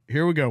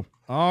Here we go.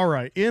 All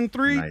right. In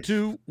three, Nice.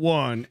 2,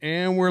 1,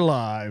 and we're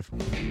live.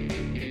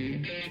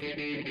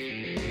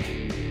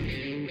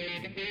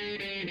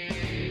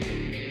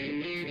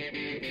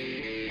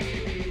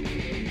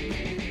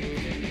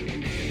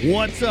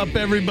 What's up,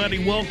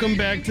 everybody? Welcome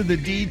back to the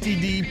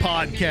DTD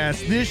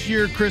podcast. This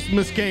year,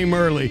 Christmas came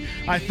early.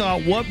 I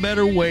thought, what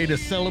better way to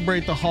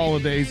celebrate the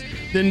holidays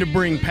than to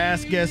bring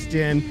past guests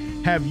in,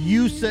 have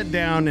you sit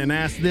down and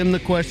ask them the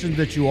questions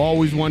that you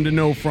always wanted to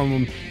know from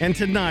them. And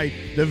tonight,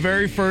 the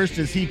very first,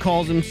 as he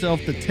calls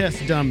himself, the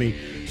test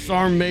dummy,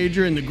 Sergeant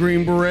Major in the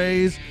Green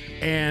Berets,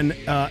 and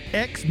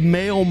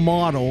ex-male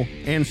model,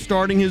 and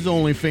starting his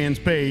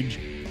OnlyFans page,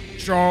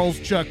 Charles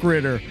Chuck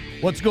Ritter.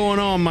 What's going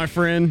on, my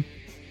friend?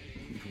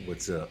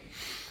 What's up?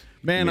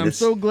 Man, I'm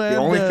so glad. The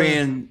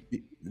OnlyFans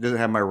doesn't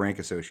have my rank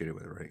associated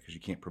with it, right? Because you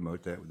can't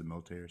promote that with the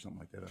military or something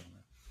like that.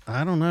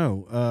 I don't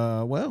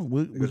know. Well,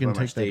 we can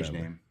take stage that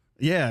name.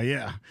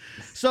 Yeah.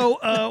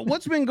 So,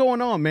 what's been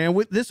going on, man?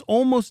 This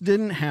almost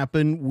didn't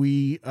happen.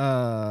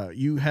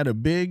 You had a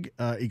big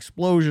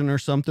explosion or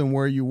something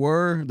where you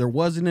were. There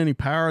wasn't any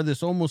power.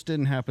 This almost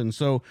didn't happen.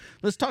 So,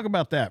 let's talk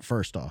about that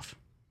first off.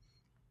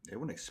 It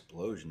wasn't an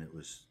explosion. It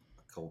was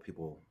a couple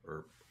people,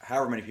 or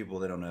however many people,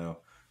 they don't know,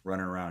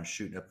 running around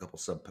shooting up a couple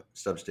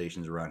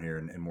substations around here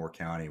in Moore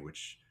County,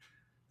 which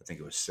I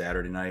think it was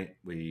Saturday night.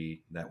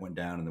 That went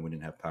down, and then we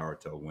didn't have power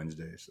till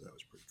Wednesday, so that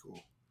was pretty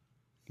cool.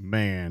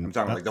 Man, I'm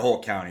talking like the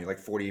whole county, like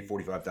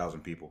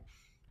 45,000 people.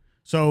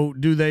 So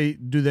do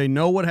they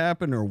know what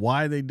happened or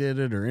why they did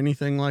it or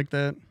anything like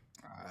that?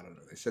 I don't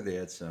know. They said they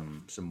had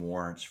some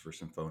warrants for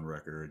some phone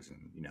records,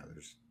 and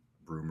there's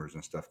rumors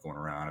and stuff going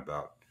around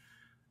about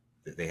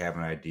that they have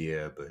an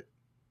idea, but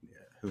yeah,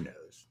 who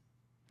knows?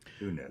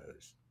 Who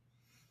knows?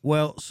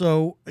 Well,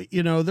 so,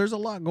 there's a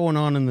lot going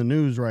on in the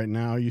news right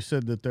now. You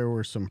said that there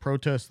were some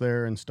protests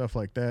there and stuff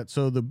like that.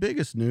 So the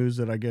biggest news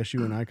that I guess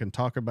you and I can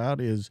talk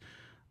about is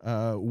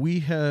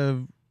we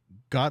have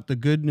got the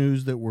good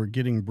news that we're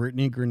getting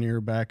Brittany Grenier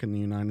back in the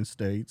United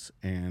States,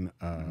 and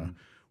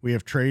we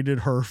have traded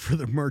her for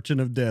the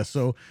Merchant of Death.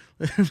 So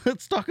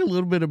let's talk a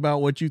little bit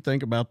about what you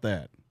think about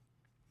that.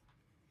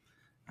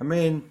 I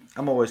mean,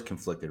 I'm always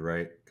conflicted,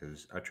 right?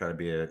 Because I try to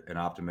be an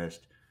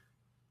optimist.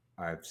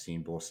 I've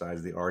seen both sides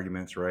of the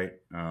arguments, right?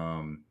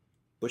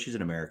 But she's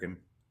an American,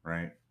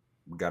 right?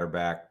 We got her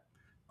back.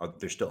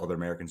 There's still other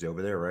Americans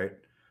over there, right?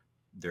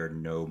 They're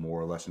no more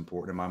or less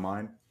important in my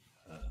mind.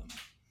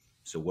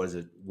 So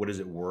what is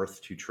it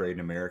worth to trade an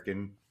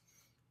American?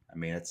 I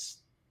mean, that's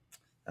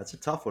a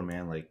tough one,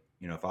 man. Like,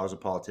 if I was a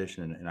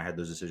politician and I had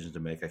those decisions to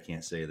make, I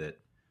can't say that,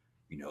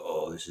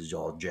 oh, this is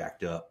all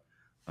jacked up.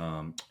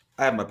 I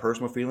have my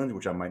personal feelings,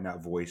 which I might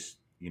not voice,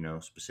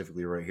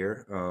 specifically right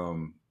here.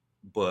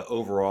 But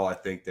overall, I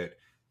think that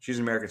she's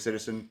an American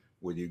citizen.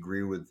 Whether you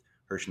agree with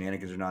her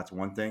shenanigans or not, it's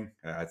one thing.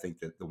 I think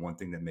that the one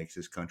thing that makes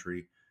this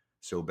country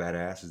so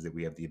badass is that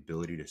we have the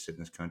ability to sit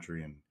in this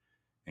country and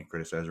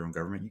criticize our own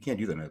government. You can't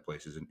do that in other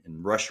places.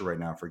 In Russia right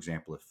now, for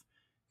example,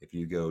 if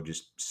you go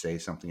just say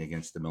something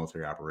against the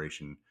military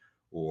operation,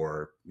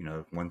 or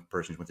one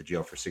person went to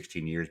jail for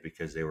 16 years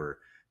because they were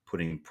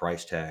putting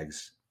price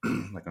tags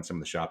like on some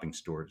of the shopping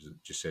stores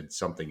that just said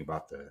something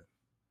about the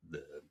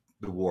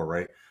war,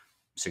 right?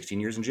 16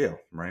 years in jail,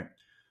 right?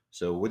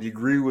 So whether you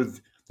agree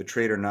with the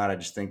trade or not, I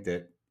just think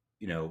that,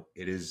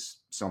 it is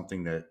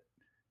something that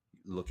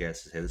you look at and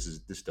say,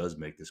 this does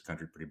make this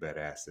country pretty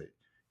badass, that,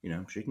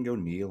 she can go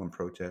kneel and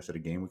protest at a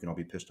game. We can all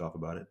be pissed off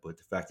about it. But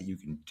the fact that you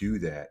can do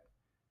that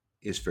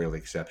is fairly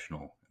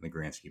exceptional in the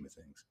grand scheme of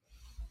things.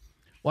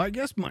 Well, I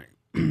guess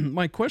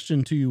my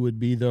question to you would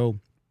be, though,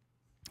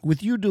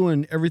 with you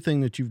doing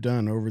everything that you've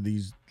done over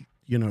these,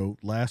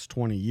 last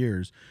 20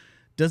 years,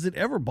 does it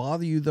ever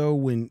bother you, though,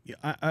 when,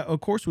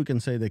 of course, we can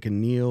say they can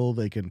kneel,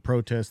 they can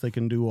protest, they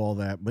can do all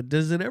that, but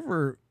does it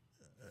ever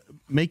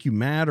make you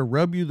mad or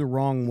rub you the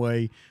wrong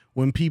way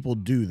when people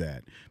do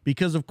that?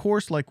 Because, of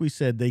course, like we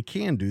said, they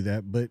can do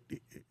that, but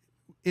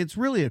it's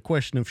really a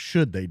question of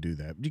should they do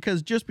that?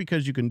 Because just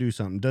because you can do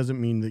something doesn't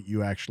mean that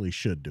you actually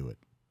should do it.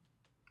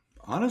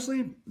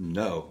 Honestly,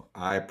 no.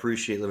 I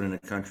appreciate living in a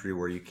country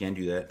where you can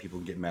do that. People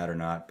can get mad or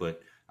not,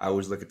 but I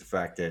always look at the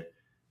fact that,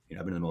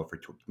 I've been in the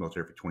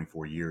military for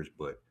 24 years,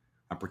 but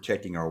I'm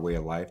protecting our way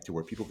of life to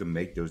where people can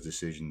make those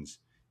decisions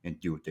and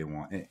do what they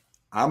want. And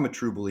I'm a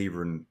true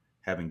believer in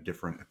having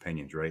different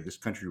opinions, right? This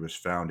country was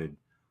founded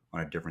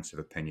on a difference of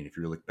opinion. If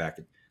you look back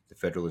at the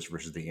Federalist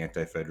versus the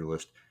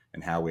Anti-Federalist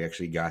and how we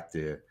actually got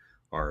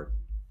our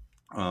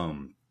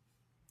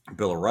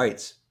Bill of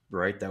Rights,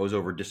 right? That was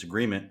over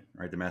disagreement,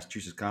 right? The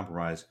Massachusetts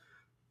Compromise.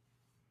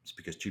 It's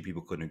because two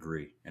people couldn't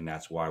agree, and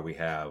that's why we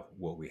have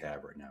what we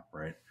have right now,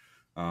 right?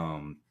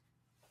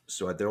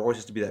 So there always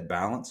has to be that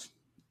balance,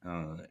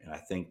 and I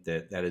think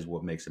that is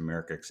what makes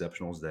America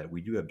exceptional, is that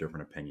we do have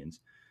different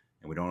opinions,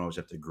 and we don't always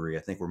have to agree. I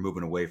think we're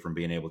moving away from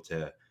being able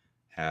to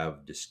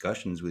have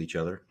discussions with each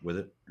other with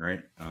it,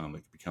 right?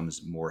 It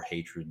becomes more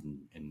hatred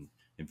and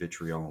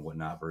vitriol and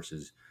whatnot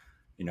versus,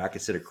 I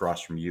could sit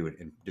across from you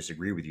and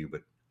disagree with you,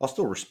 but I'll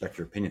still respect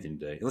your opinion at the end of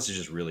the day, unless it's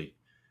just really,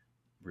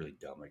 really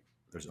dumb. Like,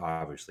 there's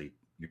obviously,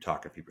 you're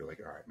talking to people, you're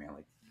like, all right, man,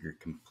 like you're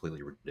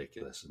completely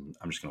ridiculous, and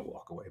I'm just gonna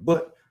walk away.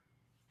 But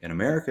in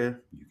America,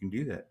 you can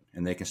do that,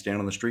 and they can stand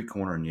on the street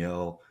corner and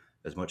yell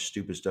as much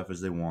stupid stuff as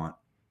they want,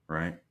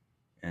 right?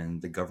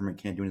 And the government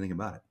can't do anything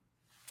about it.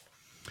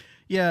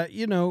 Yeah,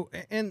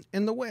 and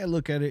the way I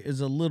look at it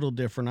is a little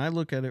different. I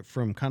look at it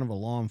from kind of a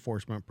law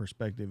enforcement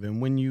perspective,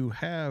 and when you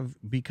have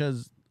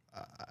because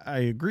I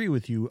agree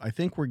with you, I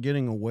think we're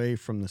getting away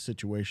from the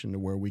situation to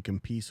where we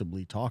can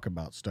peaceably talk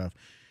about stuff,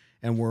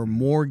 and we're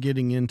more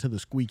getting into the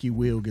squeaky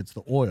wheel gets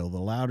the oil. The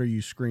louder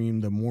you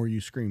scream, the more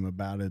you scream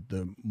about it,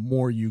 the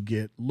more you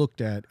get looked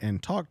at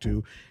and talked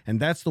to, and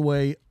that's the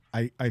way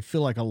I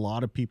feel like a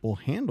lot of people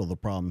handle the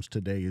problems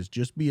today is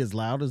just be as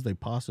loud as they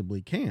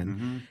possibly can.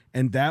 Mm-hmm.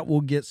 And that will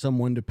get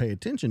someone to pay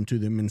attention to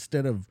them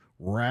instead of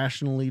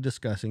rationally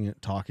discussing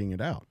it, talking it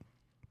out.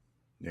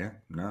 Yeah,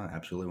 no,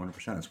 absolutely,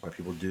 100%. That's why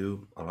people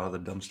do a lot of the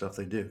dumb stuff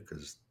they do,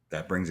 because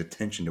that brings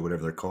attention to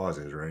whatever their cause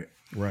is, right?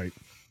 Right.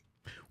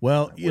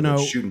 Well, Whether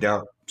it's shooting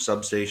down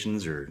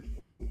substations or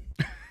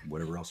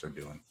whatever else they're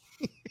doing.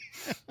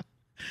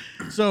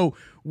 So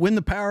when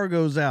the power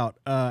goes out,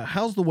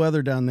 how's the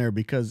weather down there?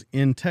 Because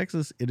in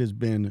Texas, it has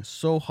been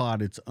so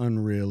hot, it's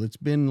unreal. It's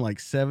been like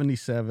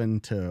 77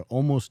 to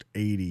almost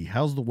 80.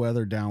 How's the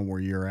weather down where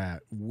you're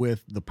at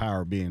with the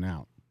power being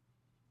out?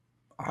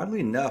 Oddly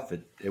enough,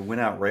 it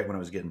went out right when it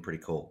was getting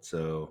pretty cold,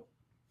 so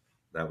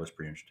that was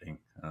pretty interesting.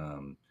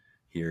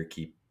 Here,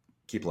 keep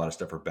a lot of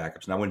stuff for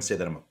backups. And I wouldn't say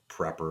that I'm a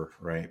prepper,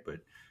 right? But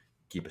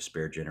keep a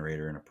spare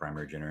generator and a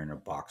primary generator and a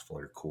box full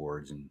of your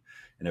cords and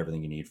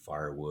everything you need,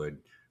 firewood,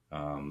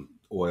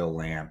 oil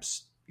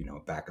lamps,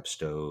 backup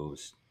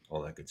stoves,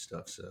 all that good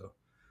stuff. So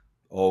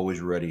always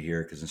ready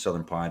here, because in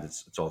Southern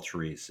Pines it's all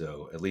trees.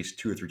 So at least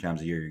 2 or 3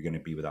 times a year you're going to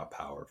be without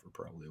power for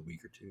probably a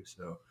week or two.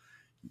 So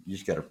you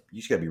just gotta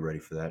be ready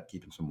for that.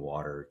 Keeping some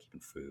water,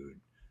 keeping food.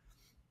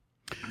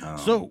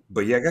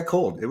 But yeah, it got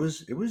cold. It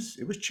was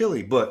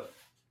chilly, but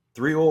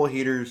 3 oil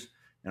heaters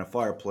and a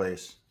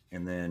fireplace,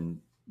 and then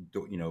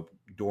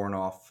dooring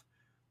off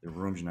the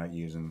rooms you're not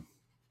using.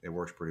 It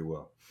works pretty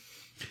well.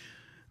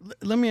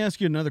 Let me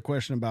ask you another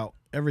question about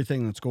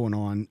everything that's going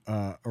on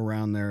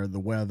around there, the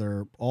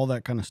weather, all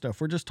that kind of stuff.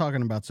 We're just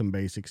talking about some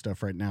basic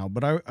stuff right now,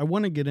 but I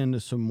want to get into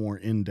some more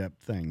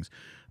in-depth things.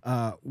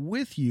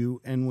 With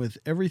you and with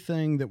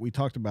everything that we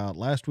talked about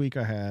last week,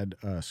 I had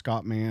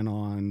Scott Mann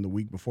on. The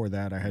week before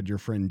that, I had your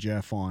friend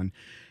Jeff on,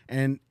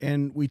 and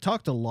we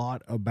talked a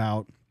lot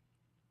about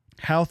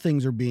how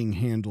things are being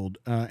handled.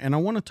 And I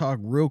want to talk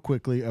real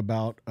quickly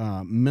about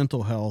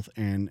mental health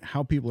and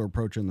how people are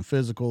approaching the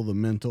physical, the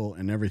mental,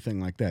 and everything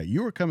like that.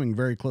 You are coming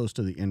very close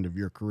to the end of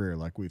your career,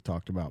 like we've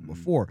talked about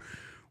before,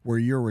 where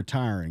you're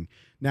retiring.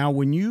 Now,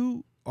 when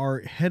you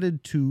are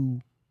headed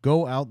to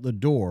go out the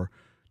door,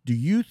 do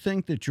you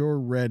think that you're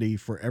ready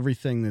for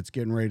everything that's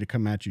getting ready to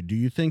come at you? Do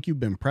you think you've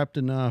been prepped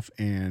enough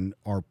and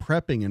are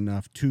prepping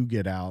enough to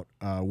get out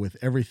with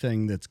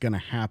everything that's going to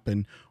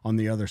happen on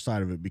the other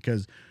side of it?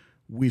 Because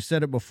we've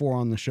said it before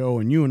on the show,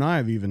 and you and I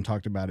have even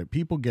talked about it.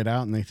 People get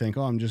out and they think,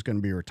 oh, I'm just going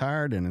to be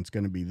retired and it's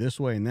going to be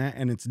this way and that.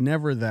 And it's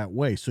never that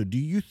way. So do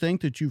you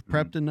think that you've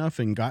prepped enough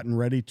and gotten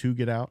ready to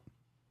get out?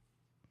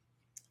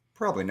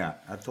 Probably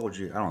not. I told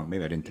you, I don't know,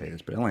 maybe I didn't tell you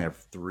this, but I only have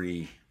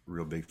 3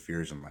 real big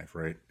fears in life,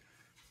 right?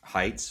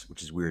 Heights,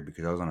 which is weird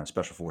because I was on a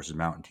special forces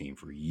mountain team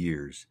for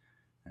years,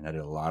 and I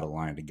did a lot of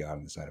lying to God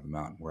on the side of a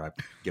mountain where I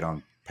get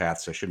on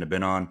paths I shouldn't have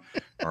been on,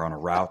 or on a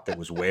route that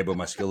was way above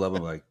my skill level.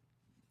 Like,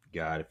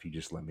 God, if you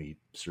just let me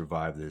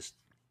survive this,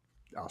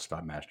 I'll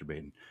stop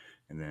masturbating.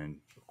 And then,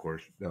 of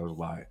course, that was a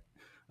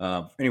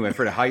lie. Anyway,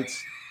 afraid of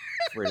heights,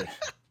 afraid of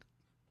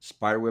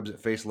spider webs at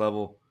face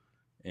level,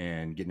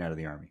 and getting out of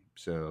the Army.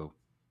 So,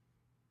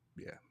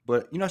 yeah.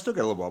 But, I still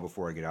got a little while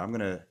before I get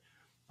out.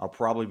 I'll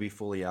probably be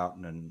fully out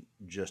in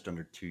just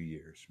under 2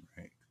 years,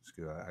 right?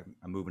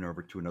 I'm moving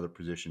over to another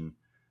position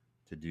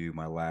to do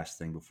my last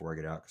thing before I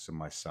get out, because some of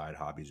my side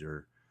hobbies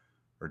are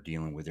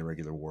dealing with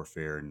irregular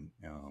warfare and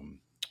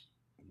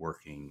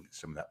working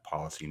some of that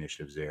policy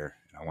initiatives there.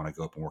 And I want to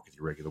go up and work with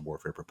the irregular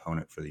warfare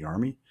proponent for the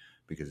Army,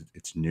 because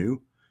it's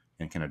new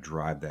and kind of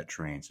drive that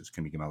train. So it's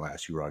going to be my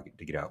last hurrah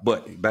to get out.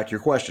 But back to your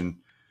question,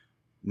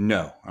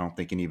 no, I don't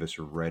think any of us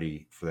are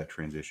ready for that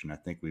transition. I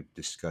think we've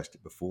discussed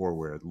it before,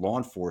 where law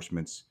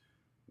enforcement's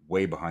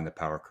way behind the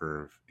power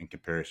curve in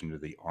comparison to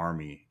the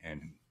Army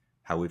and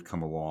how we've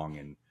come along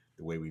and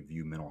the way we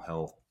view mental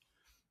health.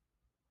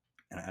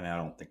 And I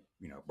don't think,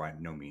 by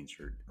no means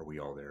are we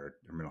all there.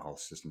 Our mental health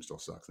system still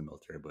sucks in the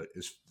military, but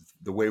it's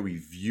the way we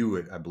view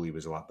it, I believe,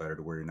 is a lot better,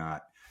 to where you're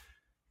not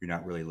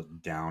really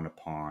looked down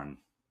upon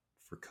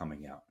for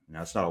coming out.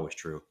 Now, it's not always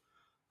true,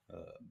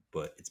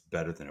 but it's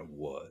better than it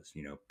was.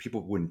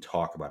 People wouldn't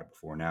talk about it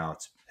before. Now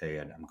it's, hey,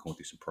 I'm going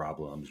through some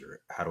problems, or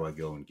how do I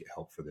go and get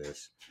help for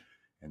this?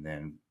 And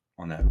then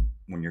on that,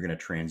 when you're going to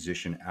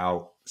transition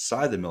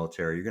outside the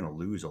military, you're going to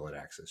lose all that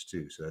access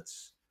too. So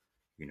that's,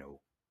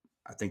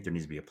 I think there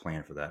needs to be a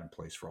plan for that in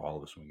place for all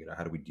of us when we get out.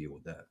 How do we deal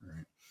with that?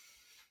 Right.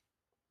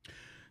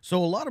 So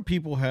a lot of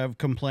people have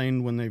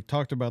complained when they've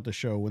talked about the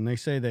show, when they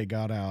say they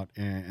got out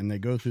and they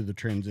go through the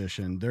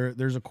transition.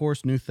 There's of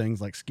course new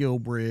things like Skill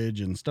Bridge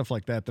and stuff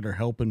like that that are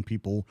helping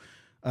people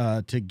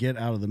to get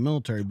out of the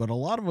military. But a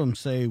lot of them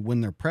say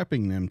when they're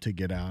prepping them to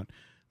get out,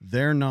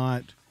 they're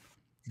not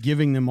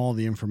giving them all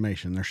the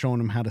information. They're showing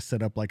them how to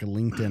set up like a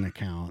LinkedIn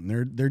account,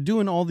 and they're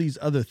doing all these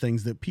other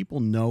things that people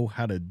know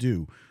how to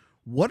do.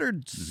 What are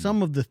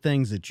some of the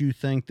things that you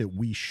think that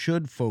we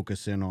should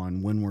focus in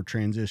on when we're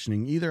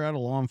transitioning either out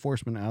of law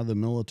enforcement, out of the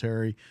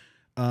military,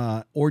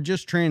 or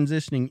just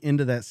transitioning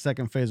into that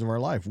second phase of our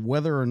life,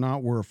 whether or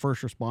not we're a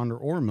first responder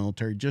or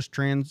military, just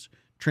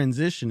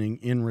transitioning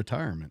in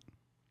retirement?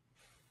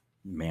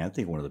 Man, I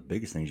think one of the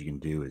biggest things you can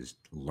do is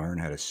learn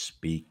how to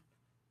speak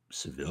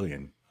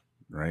civilian,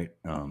 right?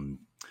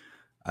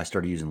 I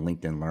started using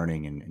LinkedIn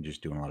Learning and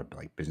just doing a lot of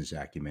like business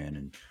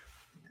acumen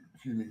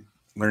and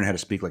learning how to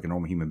speak like a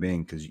normal human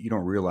being, because you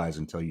don't realize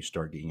until you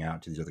start getting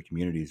out to these other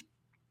communities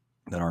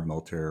that aren't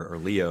military or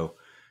Leo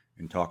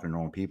and talking to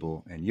normal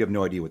people, and you have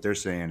no idea what they're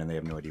saying and they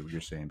have no idea what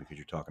you're saying because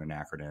you're talking in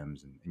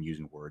acronyms and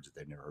using words that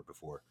they've never heard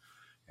before,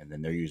 and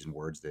then they're using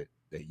words that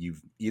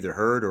you've either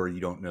heard or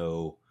you don't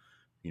know,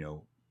 you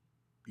know,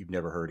 you've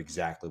never heard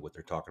exactly what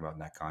they're talking about in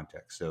that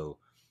context. So,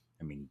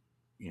 I mean,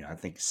 I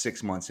think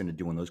 6 months into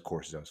doing those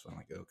courses, I was feeling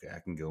like, okay, I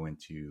can go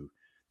into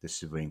this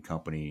civilian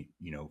company,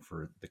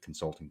 for the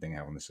consulting thing I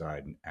have on the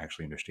side and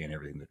actually understand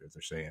everything that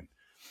they're saying.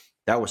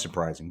 That was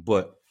surprising,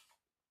 but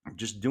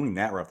just doing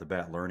that right off the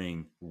bat,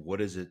 learning what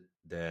is it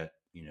that,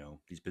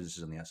 these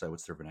businesses on the outside,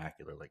 what's their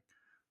vernacular, like,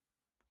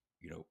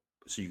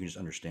 so you can just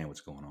understand what's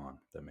going on.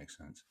 If that makes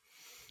sense.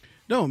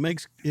 No,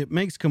 it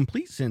makes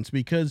complete sense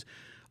because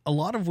a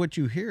lot of what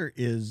you hear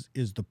is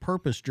the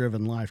purpose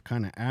driven life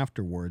kind of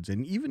afterwards.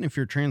 And even if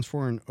you're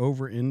transferring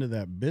over into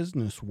that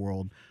business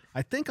world,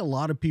 I think a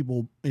lot of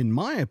people, in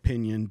my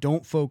opinion,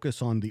 don't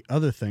focus on the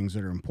other things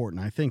that are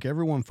important. I think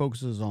everyone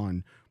focuses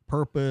on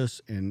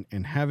purpose and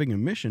having a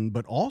mission,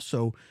 but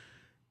also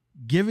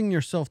giving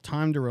yourself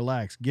time to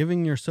relax,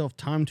 giving yourself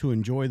time to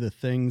enjoy the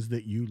things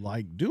that you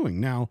like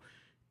doing. Now,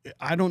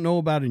 I don't know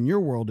about in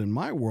your world. In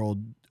my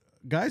world,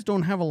 guys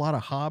don't have a lot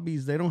of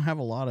hobbies. They don't have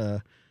a lot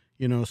of,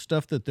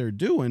 stuff that they're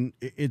doing.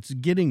 It's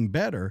getting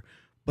better.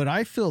 But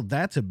I feel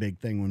that's a big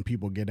thing when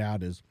people get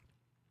out is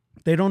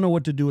they don't know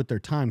what to do with their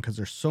time because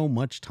there's so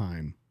much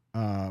time.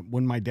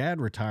 When my dad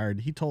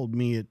retired, he told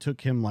me it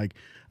took him like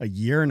a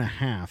year and a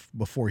half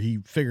before he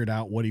figured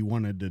out what he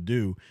wanted to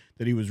do,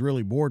 that he was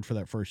really bored for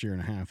that first year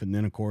and a half. And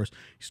then, of course,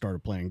 he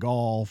started playing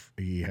golf.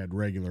 He had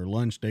regular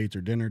lunch dates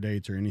or dinner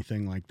dates or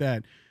anything like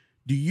that.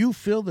 Do you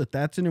feel that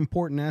that's an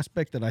important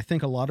aspect that I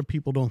think a lot of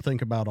people don't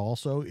think about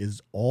also is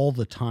all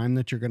the time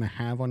that you're going to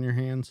have on your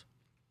hands?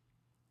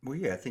 Well,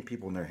 yeah, I think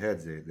people in their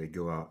heads, they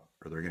go out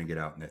or they're going to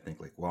get out and they think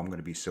like, well, I'm going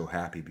to be so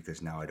happy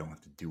because now I don't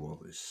have to do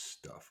all this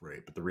stuff, right?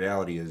 But the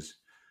reality is,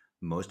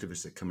 most of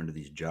us that come into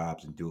these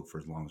jobs and do it for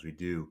as long as we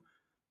do,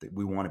 that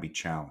we want to be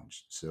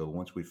challenged. So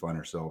once we find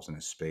ourselves in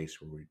a space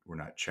where we're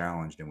not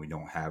challenged and we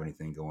don't have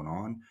anything going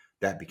on,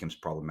 that becomes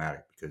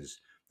problematic because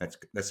that's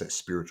that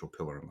spiritual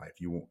pillar in life.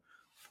 You won't.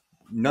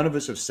 None of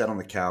us have sat on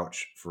the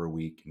couch for a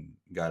week and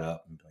got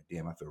up and be like,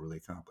 damn, I feel really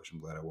accomplished. I'm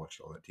glad I watched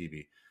all that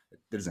TV. That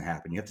doesn't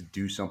happen. You have to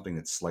do something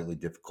that's slightly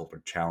difficult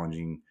or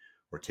challenging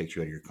or takes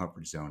you out of your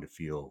comfort zone to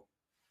feel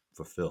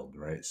fulfilled,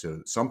 right?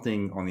 So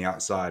something on the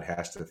outside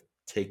has to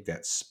take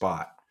that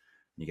spot.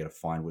 You got to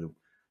find what,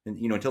 and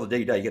until the day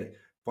you die, you got to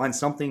find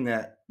something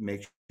that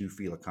makes you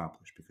feel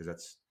accomplished,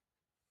 because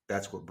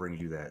that's what brings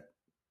you that,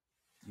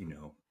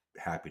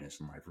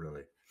 happiness in life,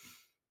 really.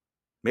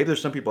 Maybe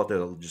there's some people out there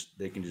that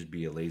they can just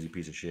be a lazy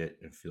piece of shit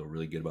and feel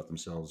really good about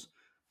themselves.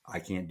 I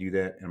can't do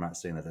that. And I'm not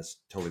saying that that's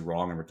totally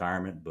wrong in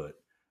retirement, but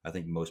I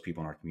think most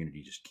people in our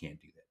community just can't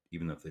do that,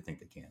 even though if they think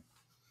they can.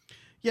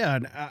 Yeah,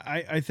 and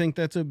I think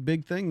that's a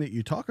big thing that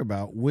you talk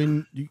about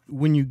when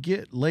you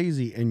get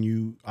lazy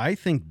and I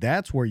think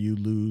that's where you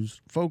lose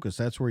focus.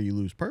 That's where you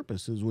lose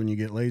purpose, is when you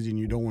get lazy and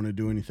you don't want to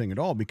do anything at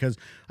all, because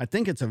I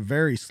think it's a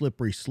very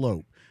slippery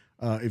slope.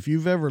 If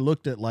you've ever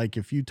looked at, like,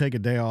 if you take a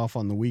day off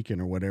on the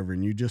weekend or whatever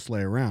and you just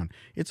lay around,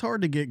 it's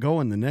hard to get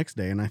going the next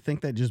day. And I think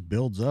that just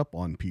builds up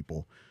on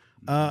people.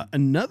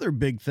 Another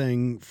big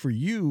thing for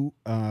you,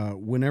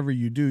 whenever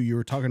you do, you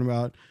were talking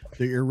about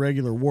the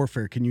irregular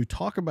warfare. Can you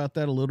talk about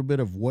that a little bit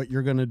of what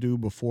you're going to do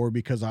before?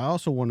 Because I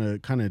also want to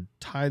kind of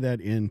tie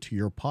that into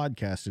your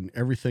podcast and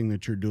everything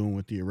that you're doing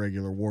with the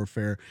irregular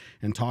warfare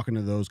and talking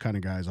to those kind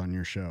of guys on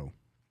your show.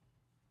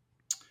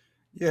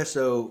 Yeah.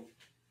 So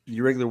the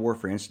Irregular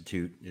Warfare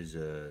Institute it's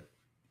a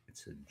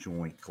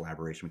joint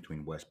collaboration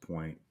between West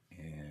Point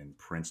and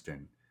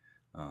Princeton.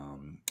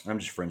 I'm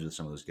just friends with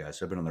some of those guys.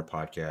 So I've been on their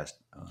podcast,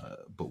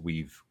 but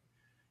we've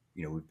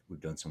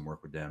done some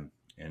work with them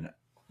and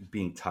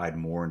being tied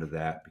more into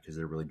that because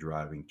they're really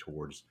driving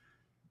towards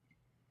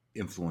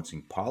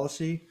influencing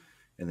policy.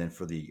 And then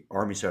for the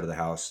Army side of the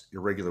house,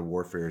 irregular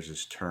warfare is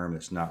this term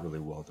that's not really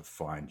well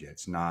defined yet.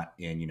 It's not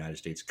in United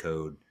States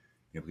code,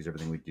 because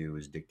everything we do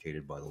is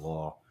dictated by the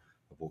law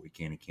of what we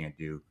can and can't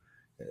do.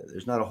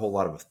 there's not a whole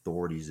lot of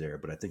authorities there,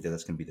 but I think that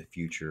that's going to be the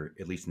future,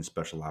 at least in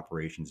special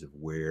operations, of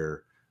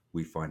where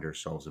we find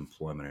ourselves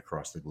employment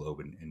across the globe.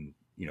 And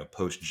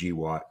post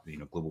GWAT,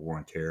 global war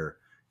on terror,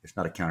 it's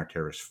not a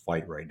counterterrorist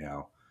fight right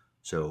now.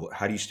 So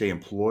how do you stay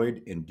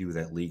employed and do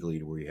that legally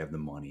to where you have the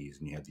monies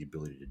and you have the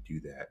ability to do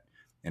that?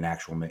 And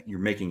you're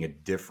making a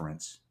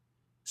difference,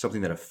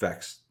 something that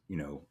affects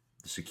the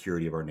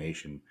security of our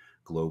nation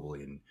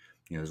globally. And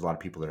there's a lot of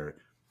people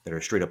that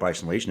are straight up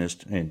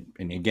isolationist.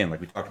 And again,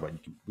 like we talked about,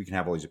 we can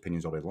have all these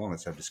opinions all day long.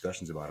 Let's have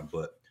discussions about them,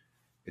 but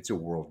it's a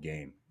world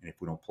game. And if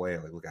we don't play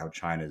it, like look at how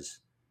China's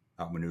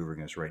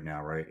outmaneuvering us right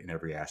now, right? In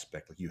every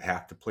aspect. Like you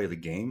have to play the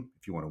game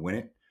if you want to win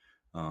it.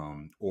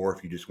 Or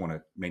if you just want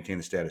to maintain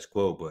the status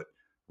quo, but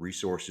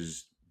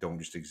resources don't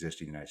just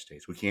exist in the United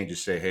States. We can't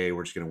just say, hey,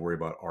 we're just going to worry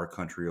about our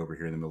country over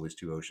here in the middle of these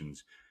two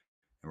oceans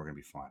and we're going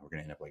to be fine. We're going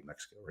to end up like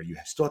Mexico, right? You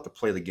still have to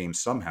play the game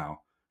somehow.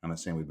 I'm not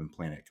saying we've been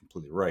playing it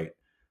completely right,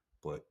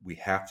 but we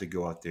have to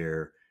go out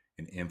there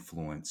and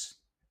influence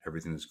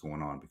everything that's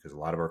going on because a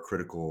lot of our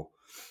critical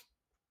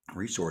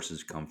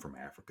resources come from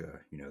Africa.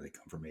 They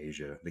come from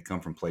Asia. They come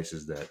from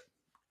places that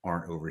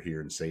aren't over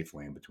here in safe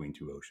land between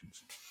two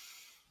oceans.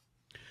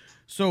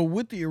 So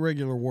with the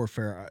irregular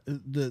warfare,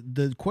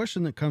 the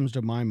question that comes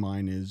to my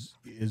mind is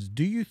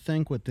do you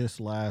think with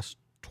this last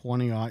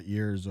 20 odd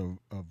years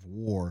of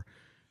war,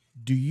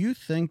 do you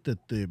think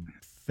that the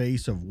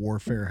face of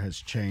warfare has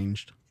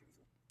changed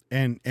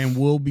and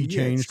will be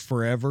changed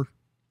forever?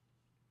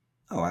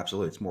 Oh,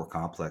 absolutely. It's more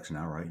complex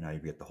now, right? Now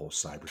you've got the whole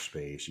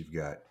cyberspace. You've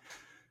got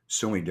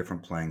so many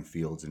different playing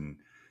fields, and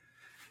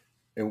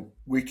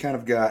we kind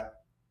of got,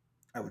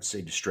 I would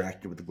say,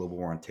 distracted with the global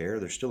war on terror.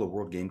 There's still a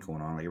world game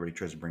going on. Like everybody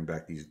tries to bring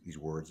back these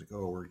words like,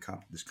 oh, we're in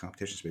this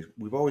competition space.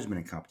 We've always been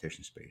in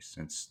competition space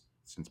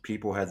since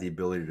people had the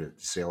ability to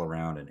sail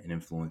around and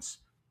influence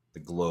the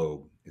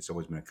globe. It's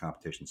always been a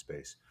competition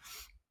space.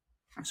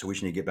 So we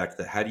should need to get back to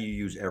that. How do you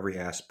use every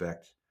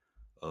aspect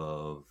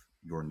of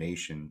your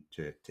nation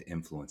to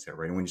influence that,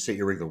 right? And when you say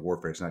irregular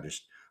warfare, it's not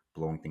just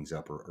blowing things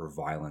up or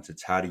violence.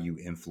 It's how do you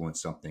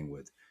influence something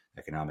with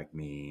economic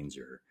means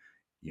or,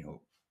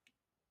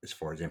 as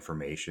far as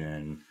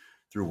information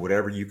through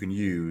whatever you can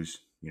use.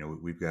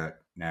 We've got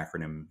an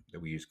acronym that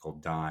we use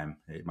called DIME.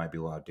 It might be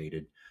a little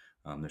outdated.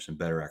 There's some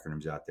better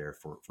acronyms out there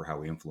for how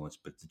we influence,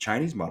 but the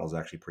Chinese model is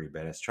actually pretty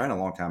badass. China, a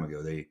long time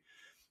ago, they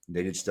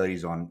did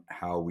studies on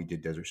how we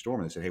did Desert Storm,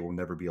 and they said, hey, we'll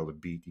never be able to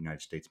beat the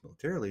United States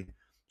militarily.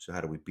 So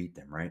how do we beat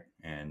them, right?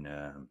 And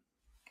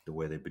the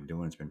way they've been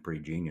doing it's been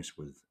pretty genius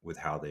with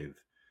how they've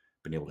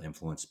been able to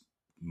influence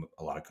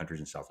a lot of countries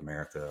in South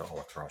America, all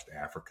across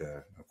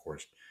Africa, of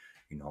course,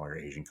 our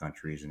Asian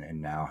countries, and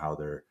now how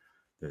they're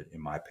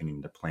in my opinion,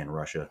 they're playing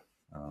Russia.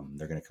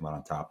 They're going to come out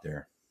on top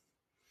there.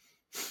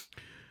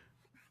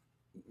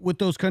 With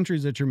those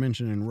countries that you're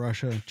mentioning,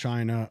 Russia,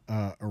 China,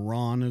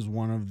 Iran is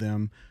one of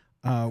them.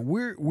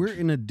 We're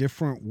in a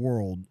different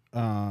world,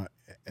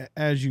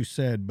 as you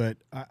said, but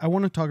I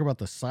want to talk about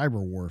the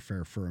cyber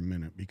warfare for a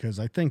minute because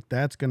I think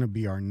that's going to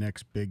be our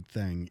next big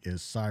thing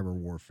is cyber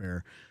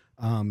warfare.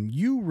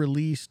 You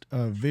released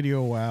a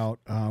video out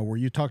where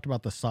you talked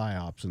about the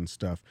PSYOPs and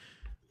stuff.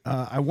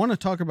 I want to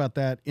talk about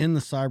that in the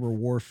cyber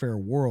warfare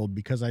world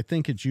because I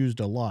think it's used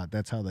a lot.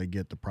 That's how they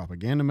get the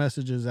propaganda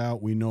messages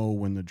out. We know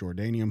when the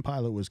Jordanian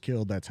pilot was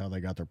killed, that's how they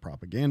got their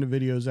propaganda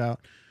videos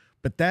out.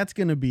 But that's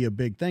going to be a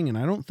big thing. And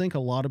I don't think a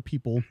lot of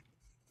people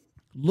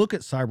look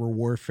at cyber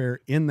warfare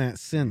in that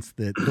sense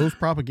that those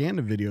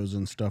propaganda videos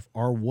and stuff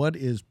are what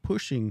is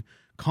pushing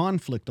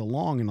conflict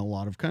along in a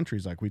lot of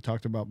countries. Like we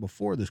talked about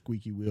before, the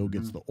squeaky wheel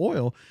gets the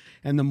oil.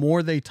 And the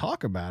more they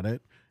talk about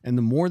it and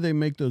the more they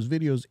make those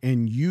videos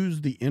and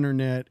use the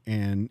internet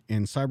and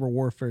cyber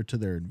warfare to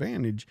their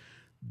advantage,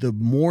 the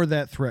more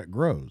that threat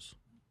grows.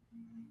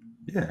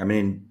 Yeah. I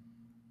mean,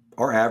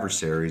 our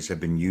adversaries have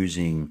been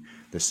using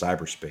the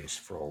cyberspace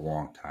for a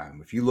long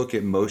time. If you look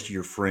at most of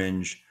your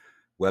fringe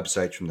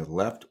websites from the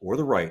left or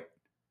the right,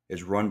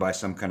 is run by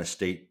some kind of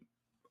state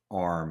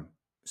arm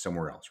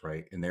somewhere else,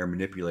 right? And they're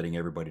manipulating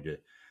everybody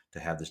to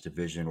have this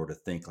division or to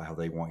think how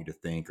they want you to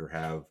think or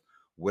have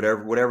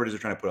whatever it is they're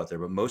trying to put out there.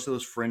 But most of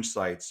those fringe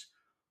sites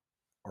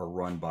are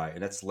run by,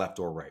 and that's left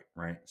or right,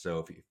 right?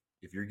 So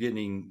if you're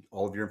getting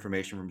all of your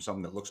information from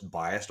something that looks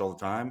biased all the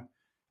time,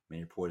 man,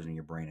 you're poisoning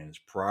your brain, and it's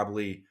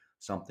probably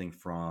something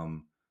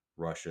from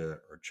Russia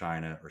or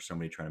China or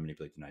somebody trying to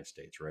manipulate the United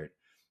States, right?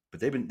 But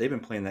they've been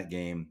playing that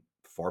game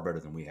far better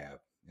than we have,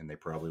 and they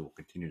probably will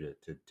continue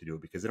to do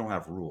it because they don't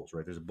have rules,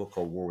 right? There's a book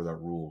called War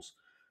Without Rules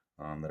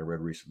that I read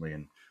recently,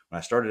 and when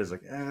I started, I was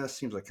like, it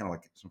seems like kind of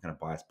like some kind of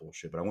biased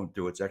bullshit, but I won't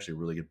do it. It's actually a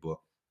really good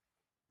book.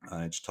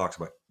 It just talks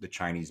about the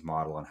Chinese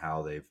model and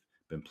how they've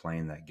been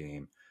playing that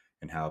game,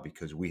 and how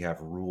because we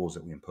have rules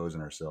that we impose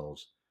on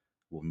ourselves,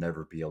 we'll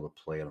never be able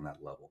to play it on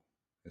that level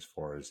as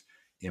far as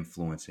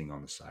influencing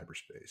on the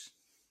cyberspace.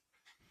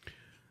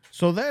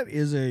 So that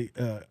is a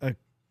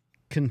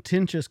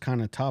contentious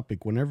kind of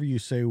topic whenever you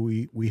say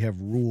we have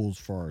rules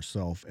for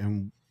ourselves,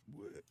 and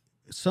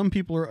some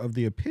people are of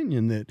the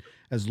opinion that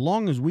as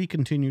long as we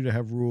continue to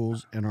have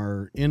rules and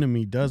our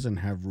enemy doesn't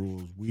have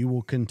rules, we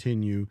will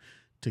continue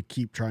to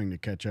keep trying to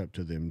catch up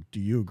to them. Do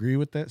you agree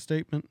with that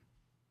statement?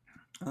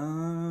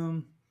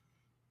 Um,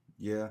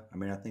 yeah. I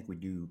mean, I think we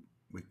do.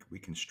 We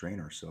constrain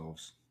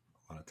ourselves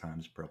a lot of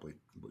times, probably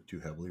a little too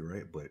heavily,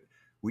 right? But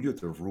we do it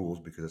through rules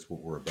because that's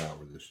what we're about.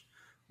 We're this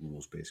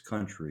rules-based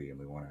country, and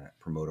we want to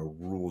promote a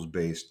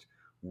rules-based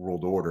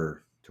world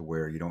order to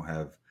where you don't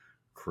have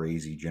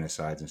crazy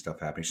genocides and stuff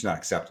happening. It's not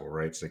acceptable,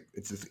 right? It's like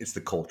it's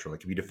the culture.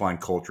 Like if you define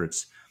culture,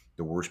 it's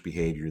the worst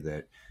behavior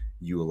that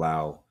you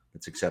allow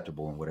that's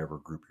acceptable in whatever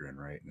group you're in,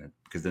 right?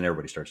 Because then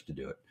everybody starts to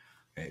do it.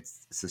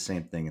 It's the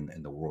same thing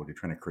in the world. You're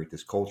trying to create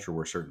this culture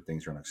where certain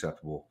things are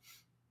unacceptable.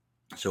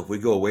 So if we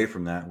go away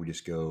from that, we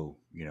just go,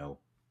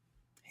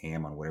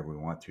 ham on whatever we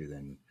want to,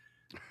 then,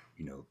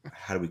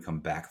 how do we come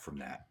back from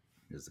that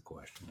is the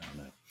question. I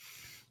don't know.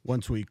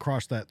 Once we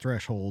cross that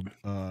threshold,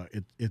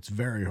 it's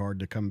very hard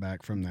to come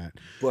back from that.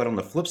 But on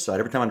the flip side,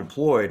 every time I'm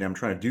deployed and I'm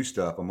trying to do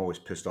stuff, I'm always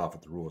pissed off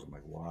at the rules. I'm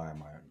like, why am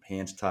my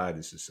hands tied?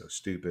 This is so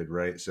stupid,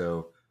 right?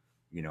 So,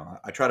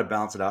 I try to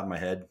balance it out in my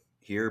head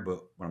here, but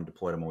when I'm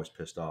deployed, I'm always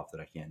pissed off that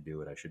I can't do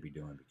what I should be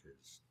doing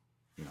because,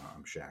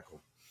 I'm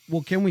shackled.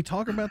 Well, can we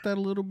talk about that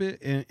a little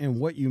bit and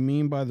what you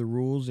mean by the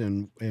rules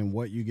and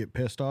what you get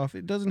pissed off?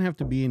 It doesn't have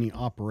to be any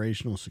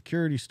operational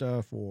security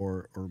stuff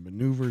or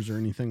maneuvers or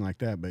anything like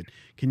that, but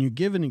can you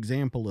give an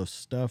example of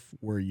stuff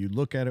where you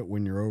look at it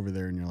when you're over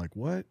there and you're like,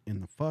 what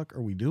in the fuck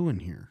are we doing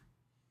here?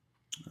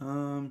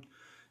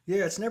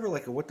 Yeah, it's never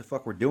like a what the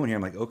fuck we're doing here.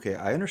 I'm like, okay,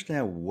 I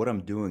understand what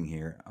I'm doing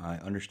here. I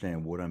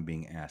understand what I'm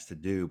being asked to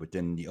do, but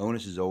then the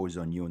onus is always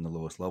on you in the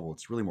lowest level.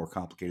 It's really more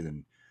complicated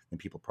than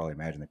people probably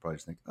imagine. They probably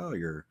just think, oh,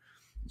 you're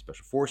in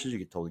special forces, you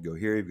get told to go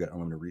here, you've got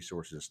unlimited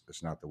resources.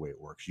 That's not the way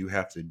it works. You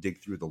have to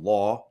dig through the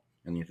law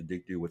and you have to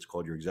dig through what's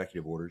called your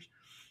executive orders.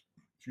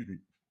 Excuse me.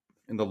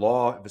 In the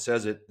law, if it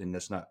says it, then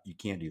you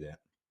can't do that.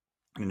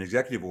 In an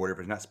executive order, if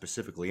it's not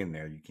specifically in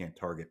there, you can't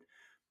target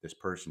this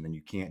person, then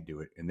you can't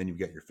do it. And then you've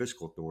got your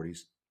fiscal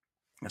authorities.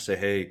 I say,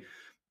 hey,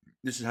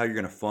 this is how you're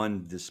going to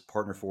fund this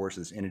partner force,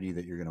 this entity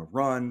that you're going to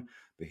run,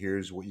 but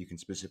here's what you can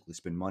specifically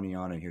spend money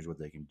on, and here's what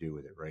they can do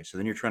with it, right? So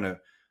then you're trying to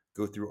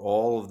go through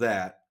all of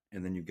that,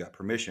 and then you've got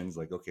permissions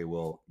like, okay,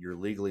 well, you're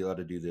legally allowed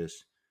to do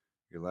this.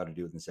 You're allowed to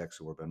do it in this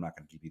XOR, but I'm not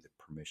going to give you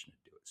the permission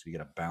to do it. So you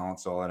got to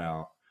balance all that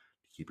out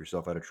to keep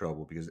yourself out of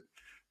trouble because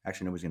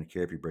actually nobody's going to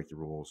care if you break the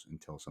rules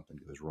until something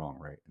goes wrong,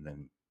 right?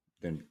 And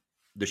then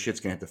the shit's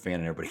going to hit the fan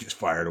and everybody gets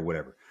fired or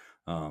whatever.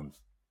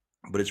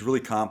 But it's really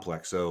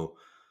complex. So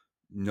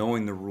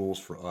knowing the rules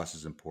for us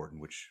is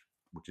important, which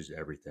is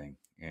everything.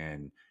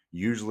 And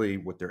usually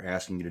what they're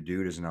asking you to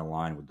do doesn't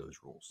align with those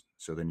rules.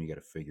 So then you got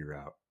to figure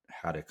out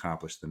how to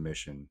accomplish the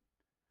mission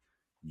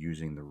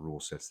using the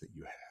rule sets that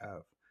you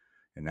have.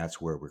 And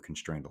that's where we're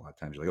constrained a lot of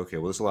times. You're like, okay,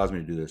 well, this allows me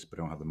to do this, but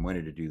I don't have the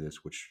money to do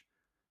this, which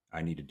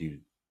I need to do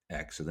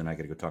X. So then I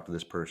got to go talk to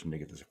this person to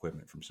get this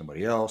equipment from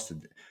somebody else to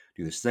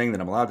do this thing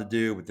that I'm allowed to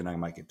do, but then I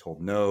might get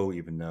told no,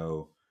 even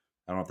though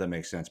I don't know if that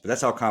makes sense. But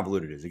that's how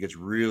convoluted it is. It gets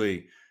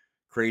really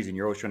crazy, and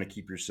you're always trying to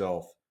keep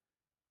yourself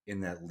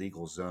in that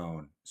legal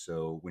zone.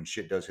 So when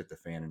shit does hit the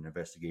fan and an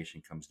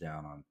investigation comes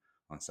down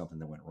on something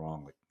that went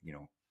wrong, like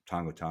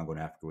Tongo in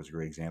Africa was a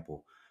great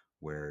example,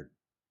 where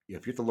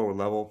if you're at the lower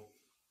level,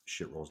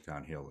 shit rolls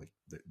downhill. Like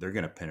they're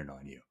going to pin it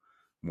on you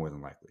more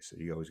than likely. So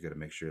you always got to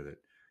make sure that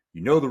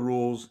you know the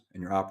rules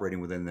and you're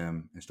operating within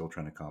them and still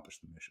trying to accomplish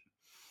the mission.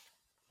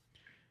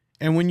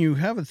 And when you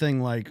have a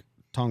thing like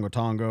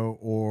Tongo,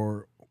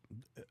 or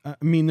I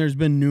mean, there's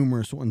been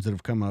numerous ones that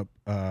have come up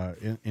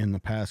in the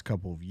past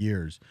couple of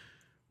years.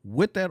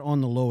 With that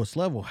on the lowest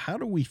level, how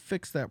do we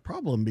fix that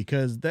problem?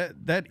 Because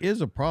that is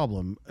a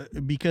problem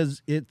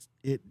because it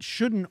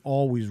shouldn't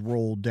always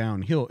roll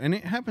downhill. And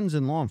it happens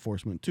in law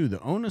enforcement too. The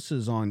onus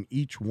is on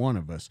each one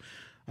of us.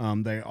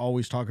 They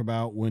always talk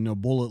about when a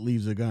bullet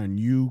leaves a gun,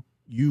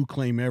 you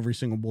claim every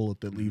single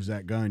bullet that leaves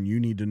that gun. You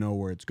need to know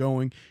where it's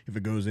going. If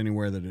it goes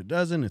anywhere that it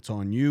doesn't, it's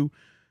on you.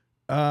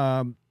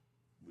 Can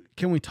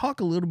we talk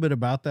a little bit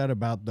about that,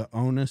 about the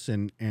onus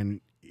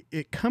and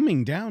it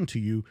coming down to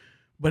you?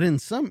 But in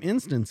some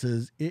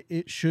instances,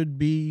 it should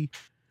be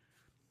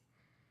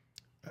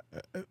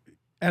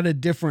at a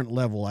different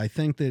level. I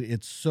think that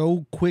it's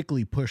so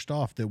quickly pushed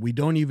off that we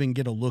don't even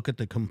get a look at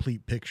the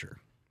complete picture.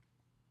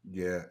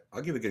 Yeah,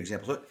 I'll give a good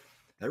example. So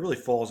that really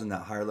falls in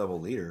that higher level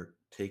leader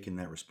taking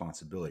that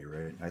responsibility,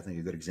 right? I think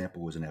a good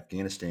example was in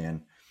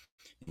Afghanistan,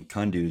 in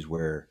Kunduz,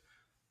 where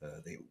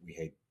we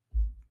had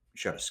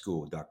shot a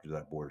school with Doctors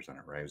Without Borders on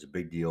it, right? It was a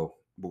big deal.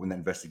 But when that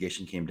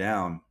investigation came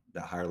down,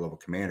 that higher level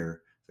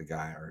commander, the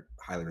guy I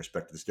highly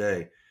respect to this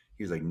day,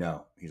 he was like,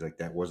 no. He's like,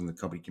 that wasn't the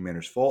company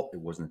commander's fault.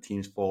 It wasn't the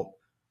team's fault.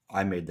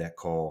 I made that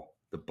call.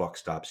 The buck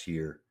stops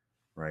here,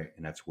 right?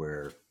 And that's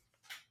where,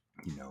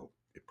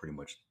 it pretty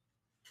much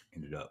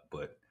ended up.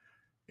 But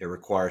it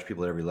requires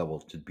people at every level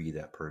to be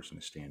that person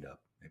to stand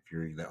up. If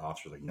you're that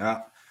officer, like,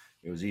 nah,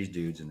 it was these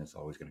dudes, and it's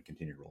always going to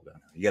continue to roll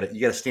downhill.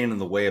 You got to stand in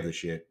the way of the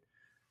shit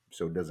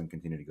so it doesn't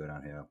continue to go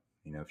downhill.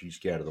 If you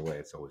just get out of the way,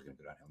 it's always going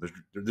to go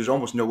downhill. There's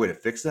almost no way to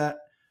fix that,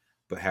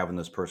 but having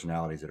those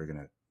personalities that are going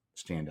to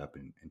stand up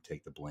and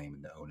take the blame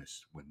and the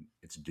onus when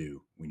it's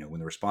due. When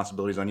the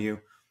responsibility is on you,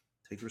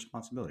 take the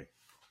responsibility.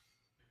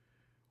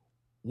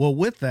 Well,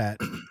 with that,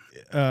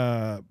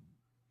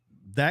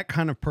 that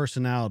kind of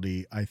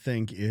personality, I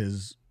think,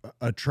 is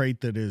a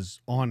trait that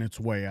is on its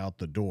way out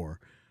the door.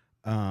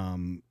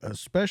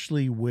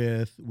 Especially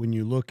with when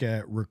you look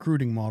at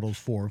recruiting models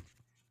for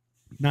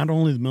not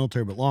only the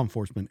military but law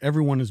enforcement,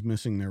 everyone is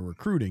missing their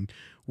recruiting,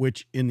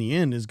 which in the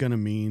end is going to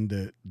mean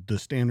that the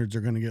standards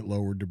are going to get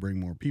lowered to bring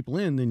more people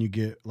in. Then you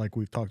get, like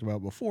we've talked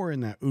about before,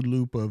 in that OODA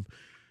loop of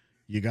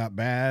you got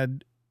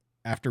bad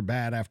after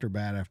bad after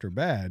bad after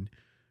bad.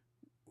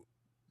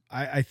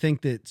 I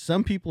think that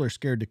some people are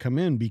scared to come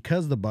in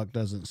because the buck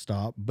doesn't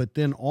stop, but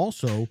then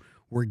also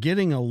we're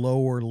getting a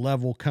lower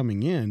level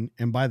coming in,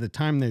 and by the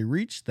time they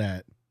reach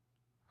that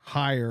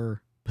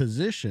higher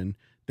position,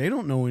 they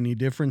don't know any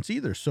difference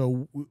either.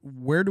 So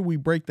where do we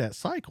break that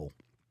cycle?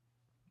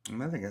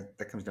 I think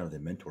that comes down to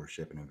the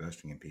mentorship and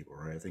investing in people,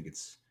 right? I think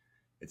it's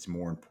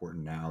more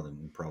important now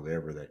than probably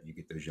ever that you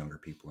get those younger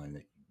people in,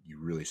 that you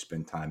really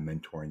spend time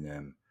mentoring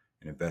them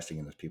and investing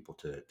in those people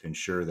to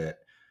ensure that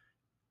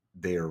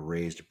they are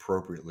raised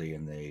appropriately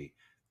and they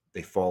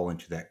fall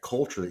into that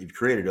culture that you've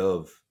created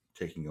of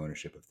taking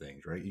ownership of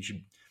things, right? You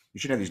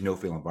should have these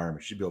no-fail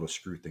environments. You should be able to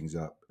screw things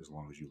up as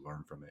long as you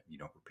learn from it. You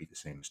don't repeat the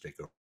same mistake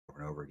over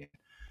and over again.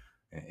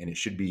 And it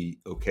should be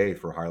okay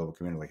for a high-level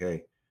commander, like,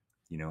 hey,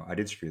 I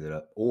did screw that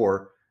up.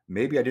 Or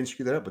maybe I didn't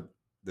screw that up, but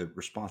the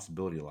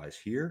responsibility lies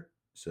here.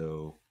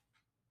 So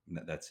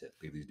that's it.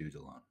 Leave these dudes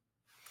alone.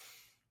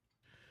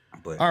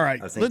 But all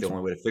right, I think the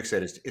only way to fix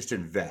that is to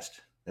invest.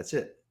 That's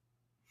it.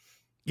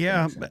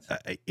 Yeah,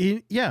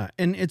 yeah,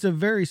 and it's a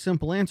very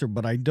simple answer,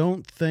 but I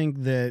don't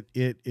think that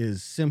it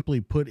is simply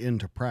put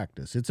into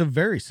practice. It's a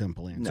very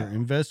simple answer. No.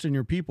 Invest in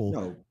your people.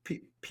 No,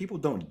 people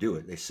don't do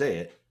it. They say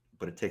it,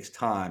 but it takes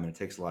time and it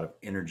takes a lot of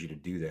energy to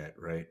do that,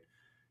 right?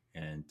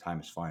 And time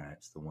is finite.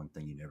 It's the one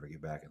thing you never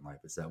get back in life.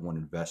 It's that one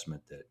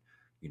investment that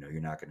you're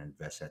not going to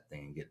invest that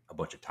thing and get a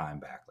bunch of time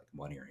back, like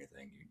money or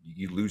anything.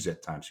 You lose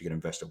that time, so you got to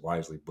invest it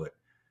wisely. But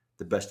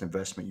the best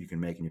investment you can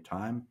make in your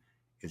time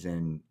is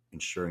in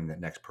ensuring that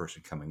next person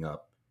coming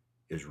up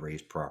is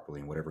raised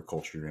properly in whatever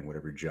culture you're in,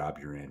 whatever job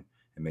you're in,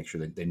 and make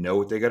sure that they know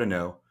what they got to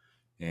know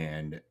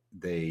and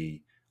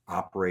they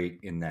operate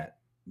in that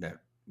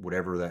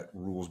whatever that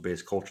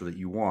rules-based culture that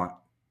you want.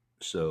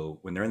 So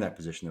when they're in that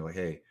position, they're like,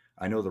 hey,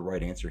 I know the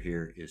right answer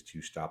here is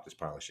to stop this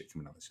pile of shit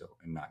coming down this hill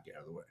and not get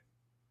out of the way.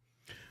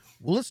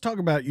 Well, let's talk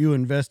about you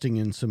investing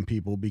in some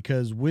people,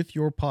 because with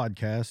your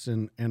podcast,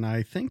 and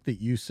I think that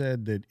you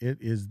said that it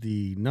is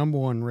the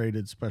 #1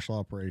 rated special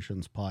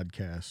operations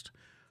podcast.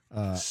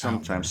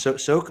 Sometimes.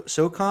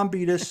 SOCOM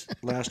beat us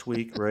last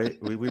week, right?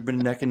 We've been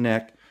neck and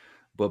neck,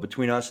 but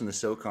between us and the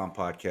SOCOM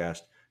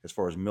podcast, as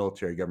far as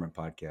military government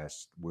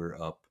podcasts, we're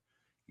up,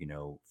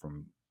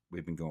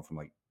 we've been going from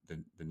like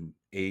the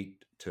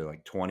 8 to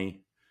like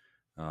 20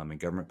 in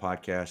government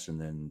podcasts, and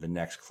then the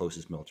next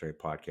closest military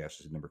podcast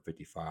is number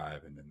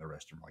 55, and then the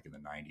rest are like in the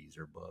 90s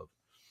or above.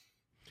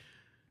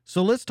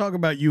 So let's talk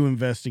about you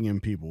investing in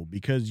people,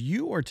 because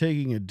you are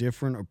taking a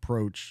different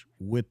approach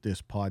with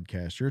this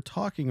podcast. You're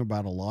talking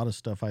about a lot of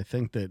stuff I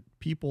think that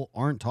people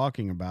aren't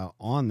talking about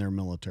on their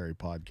military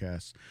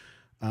podcasts.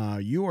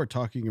 You are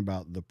talking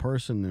about the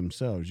person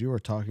themselves. You are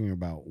talking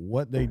about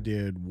what they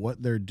did,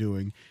 what they're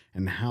doing,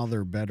 and how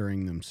they're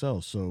bettering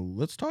themselves. So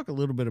let's talk a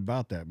little bit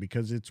about that,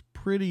 because it's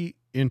pretty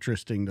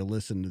interesting to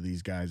listen to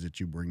these guys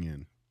that you bring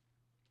in.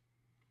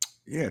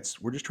 Yeah,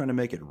 we're just trying to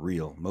make it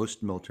real.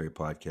 Most military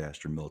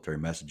podcasts or military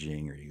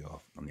messaging, or you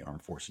go on the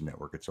Armed Forces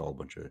Network, it's all a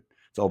bunch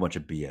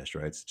of BS,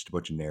 right? It's just a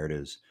bunch of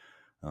narratives,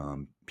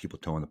 people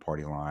towing the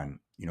party line.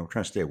 We're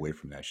trying to stay away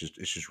from that.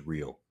 It's just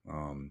real.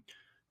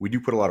 We do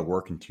put a lot of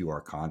work into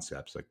our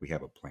concepts. Like, we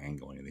have a plan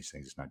going in these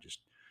things. It's not just,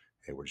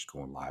 hey, we're just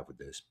going live with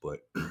this, but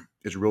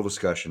it's a real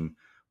discussion.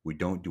 We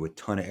don't do a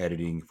ton of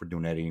editing. If we're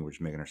doing editing, we're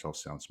just making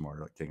ourselves sound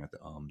smarter, like taking out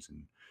the ums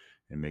and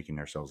making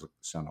ourselves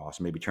sound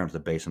awesome. Maybe turn up the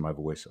bass in my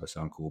voice so I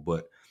sound cool.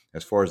 But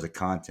as far as the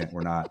content,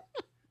 we're not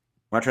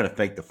trying to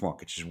fake the funk.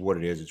 It's just what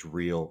it is. It's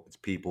real. It's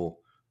people.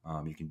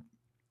 You can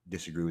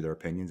disagree with our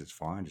opinions. It's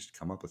fine. Just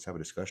come up. Let's have a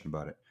discussion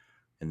about it.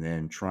 And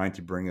then trying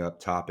to bring up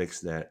topics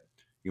that,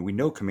 we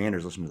know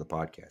commanders listen to the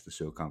podcast. The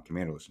SOCOM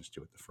commander listens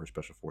to it. The 1st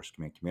Special Forces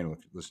Command commander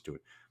listens to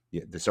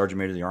it. The Sergeant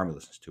Major of the Army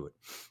listens to it.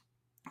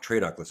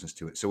 TRADOC listens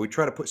to it. So we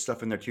try to put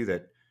stuff in there too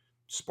that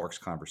sparks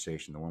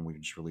conversation. The one we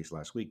just released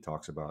last week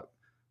talks about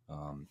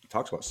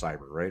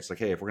cyber, right? It's like,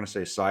 hey, if we're going to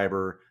say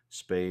cyber,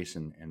 space,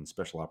 and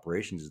special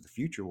operations is the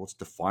future, well, let's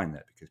define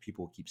that, because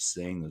people keep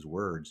saying those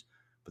words,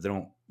 but they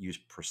don't use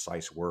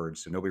precise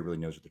words, so nobody really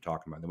knows what they're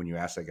talking about. And then when you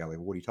ask that guy, like,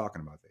 well, what are you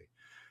talking about? They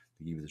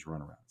give you this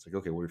runaround. It's like,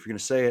 okay, well, if you're going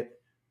to say it,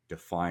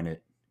 define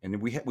it. And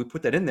then we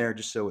put that in there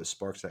just so it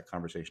sparks that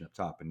conversation up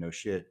top. And no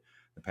shit,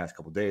 the past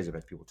couple of days, I've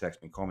had people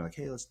text me and call me like,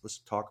 hey, let's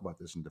talk about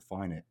this and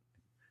define it.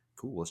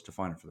 Cool, let's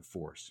define it for the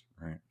force,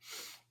 right?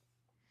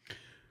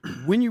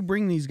 When you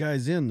bring these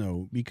guys in,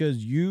 though,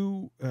 because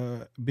you,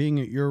 being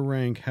at your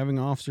rank, having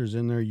officers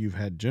in there, you've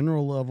had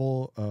general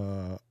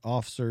level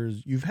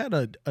officers, you've had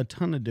a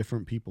ton of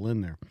different people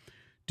in there.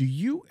 Do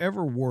you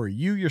ever worry,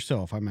 you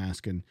yourself, I'm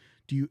asking,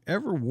 do you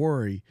ever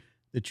worry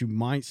that you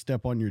might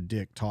step on your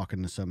dick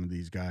talking to some of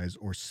these guys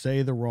or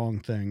say the wrong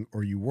thing?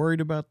 Or are you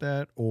worried about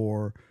that?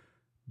 Or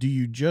do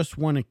you just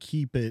want to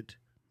keep it,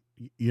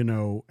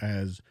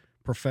 as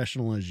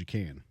professional as you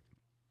can?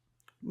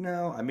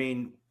 No, I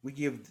mean we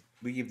give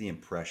the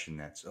impression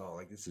that's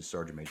like this is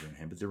Sergeant Major in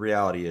him, but the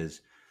reality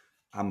is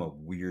I'm a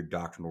weird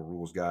doctrinal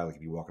rules guy. Like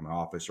if you walk in my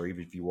office, or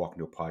even if you walk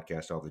into a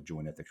podcast, I'll have the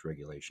joint ethics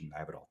regulation. I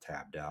have it all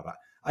tabbed out.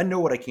 I know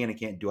what I can and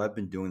can't do. I've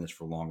been doing this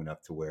for long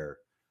enough to where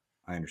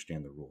I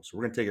understand the rules. So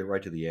we're going to take it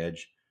right to the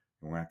edge,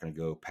 and we're not going to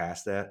go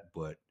past that.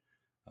 But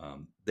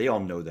they all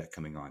know that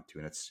coming on too,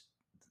 and it's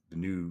the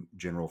new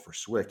general for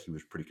SWIC. He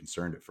was pretty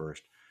concerned at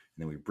first,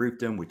 and then we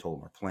briefed him. We told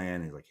him our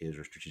plan. He's like, "Here's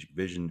our strategic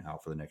vision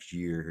out for the next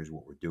year. Here's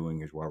what we're doing.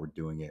 Here's why we're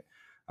doing it.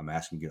 I'm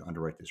asking you to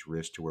underwrite this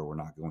risk to where we're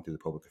not going through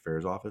the public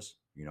affairs office.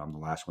 I'm the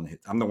last one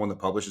I'm the one that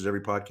publishes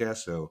every podcast.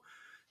 So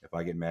if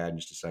I get mad and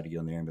just decide to get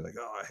on there and be like,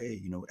 oh,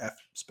 hey, F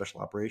special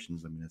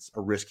operations, I mean, it's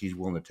a risk he's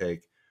willing to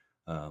take.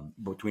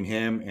 Between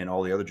him and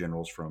all the other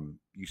generals from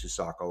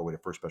USASOC all the way to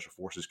First Special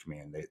Forces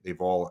Command,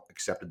 they've all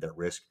accepted that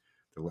risk.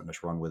 They're letting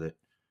us run with it.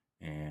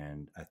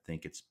 And I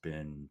think it's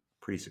been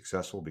pretty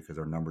successful because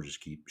our numbers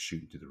just keep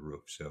shooting through the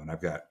roof. So, and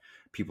I've got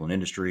people in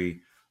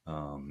industry.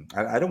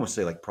 I'd almost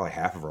say like probably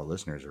half of our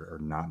listeners are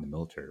not in the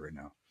military right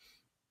now.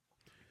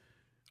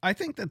 I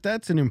think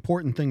that's an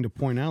important thing to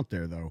point out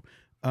there, though.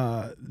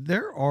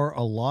 There are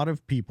a lot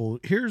of people.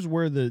 Here's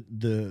where the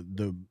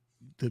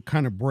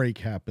kind of break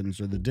happens,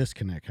 or the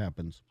disconnect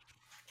happens.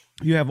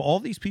 You have all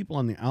these people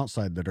on the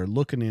outside that are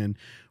looking in,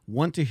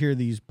 want to hear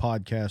these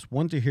podcasts,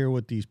 want to hear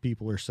what these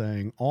people are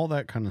saying, all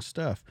that kind of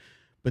stuff.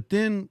 But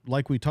then,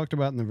 like we talked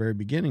about in the very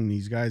beginning,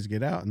 these guys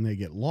get out and they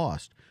get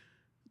lost.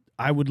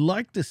 I would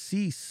like to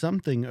see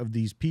something of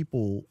these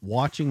people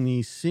watching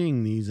these,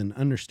 seeing these, and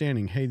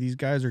understanding, hey, these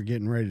guys are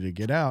getting ready to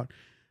get out.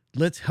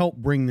 Let's help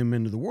bring them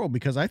into the world,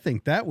 because I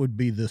think that would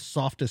be the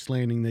softest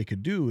landing they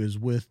could do, is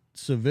with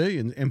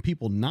civilians and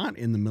people not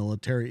in the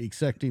military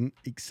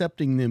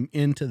accepting them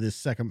into this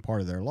second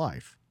part of their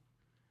life.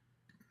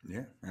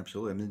 Yeah,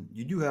 absolutely. I mean,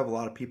 you do have a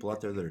lot of people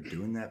out there that are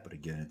doing that, but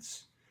again,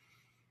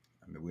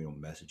 we don't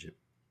message it,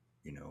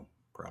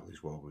 probably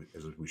as well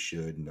as we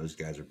should. And those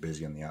guys are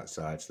busy on the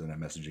outside, so they're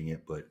not messaging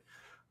it. But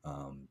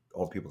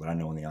all the people that I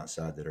know on the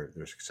outside that are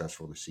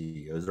successful, the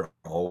CEOs, they're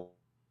all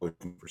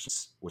looking for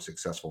was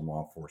successful in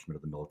law enforcement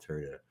or the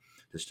military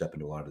to step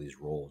into a lot of these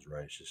roles,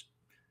 right? It's just,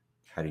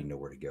 how do you know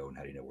where to go and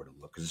how do you know where to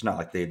look? Because it's not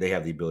like they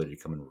have the ability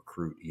to come and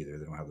recruit either.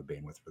 They don't have the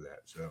bandwidth for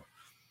that. So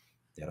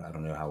yeah, I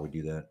don't know how we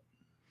do that.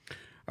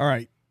 All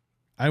right.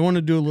 I want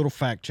to do a little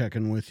fact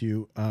checking with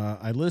you.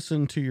 I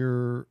listened to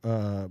your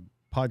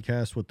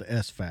podcast with the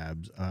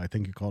SFABs. I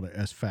think you called it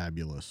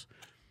SFabulous.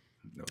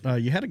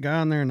 You had a guy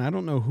on there, and I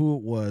don't know who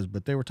it was,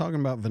 but they were talking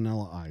about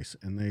Vanilla Ice,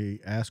 and they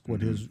asked what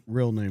his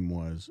real name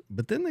was.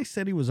 But then they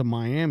said he was a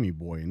Miami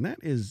boy, and that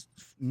is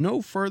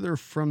no further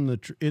from the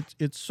truth.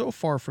 It's so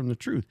far from the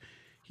truth.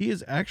 He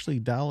is actually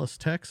Dallas,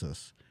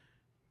 Texas.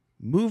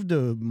 Moved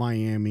to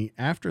Miami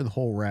after the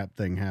whole rap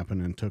thing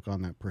happened and took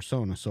on that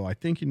persona. So I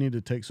think you need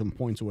to take some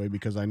points away,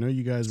 because I know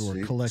you guys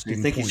were collecting. So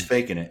you think points. He's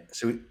faking it?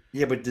 So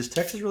yeah, but does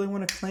Texas really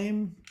want to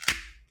claim?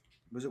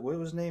 What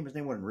was his name? His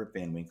name wasn't Rip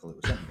Van Winkle. It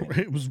was something.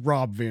 It was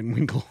Rob Van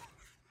Winkle.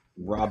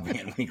 Rob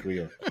Van Winkle.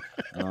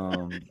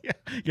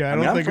 Yeah, I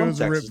don't think it was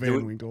Texas. Rip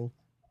Van Winkle.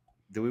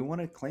 Do we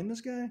want to claim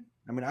this guy?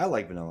 I mean, I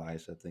like Vanilla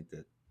Ice. I think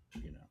that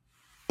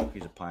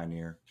he's a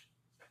pioneer.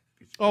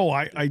 Oh,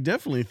 I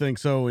definitely think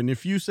so. And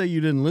if you say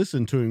you didn't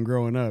listen to him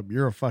growing up,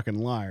 you're a fucking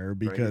liar,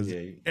 because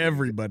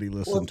everybody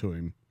listened to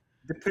him.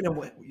 Depending on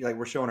what,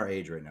 we're showing our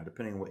age right now,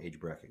 depending on what age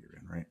bracket you're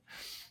in, right?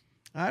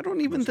 I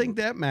don't even think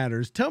that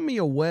matters. Tell me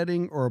a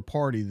wedding or a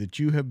party that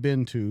you have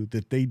been to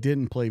that they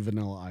didn't play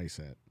Vanilla Ice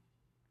at.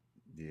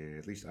 Yeah,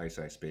 at least Ice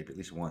Ice Baby, at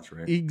least once,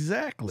 right?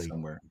 Exactly.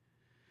 Somewhere.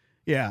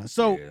 Yeah.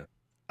 So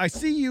I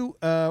see you.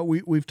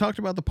 We've talked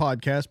about the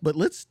podcast, but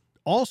let's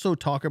also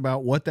talk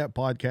about what that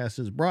podcast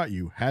has brought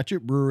you.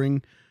 Hatchet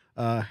Brewing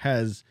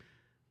has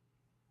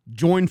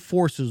joined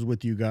forces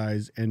with you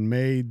guys and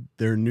made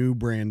their new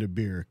brand of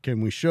beer.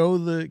 Can we show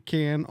the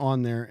can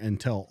on there and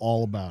tell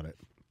all about it?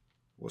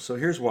 Well, so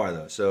here's why,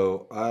 though.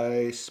 So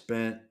I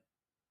spent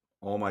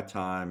all my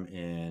time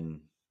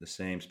in the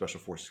same special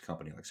forces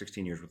company, like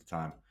 16 years worth of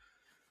time.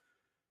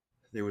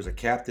 There was a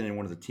captain in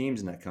one of the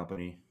teams in that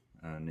company,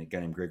 a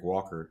guy named Greg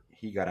Walker.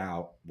 He got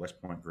out, West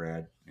Point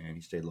grad, and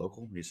he stayed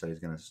local. He said he's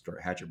going to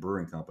start Hatchet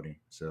Brewing Company.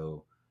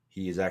 So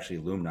he is actually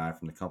alumni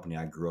from the company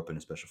I grew up in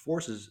Special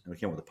Forces. And we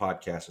came up with a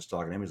podcast. I was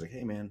talking to him. He's like,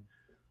 hey, man,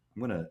 I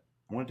want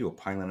to do a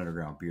Pineland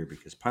Underground beer,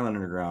 because Pineland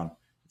Underground,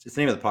 it's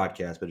the name of the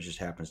podcast, but it just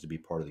happens to be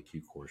part of the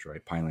Q course,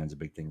 right? Pineland's a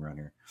big thing around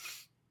here.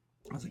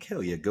 I was like,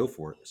 hell yeah, go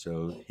for it.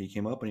 So he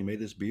came up and he made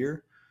this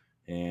beer,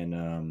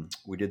 and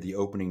we did the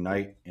opening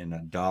night, and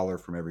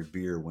 $1 from every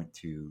beer went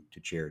to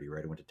charity,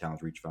 right? It went to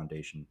Towns Reach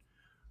Foundation,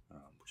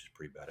 which is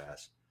pretty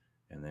badass.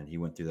 And then he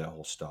went through that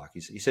whole stock.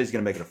 He says he's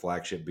going to make it a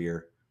flagship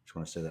beer. Just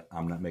want to say that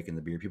I'm not making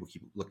the beer. People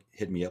keep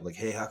hitting me up like,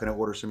 hey, how can I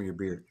order some of your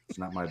beer? It's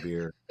not my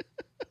beer.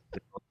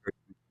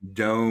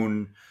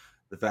 Doan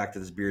the fact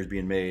that this beer is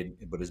being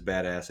made, but it's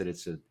badass.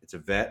 It's a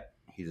vet.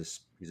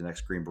 He's an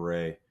ex Green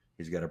Beret.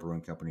 He's got a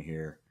brewing company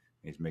here.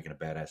 And he's making a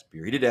badass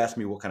beer. He did ask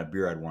me what kind of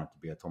beer I'd want it to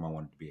be. I told him I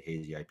wanted it to be a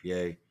hazy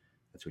IPA.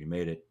 That's what he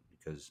made it,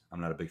 because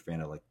I'm not a big fan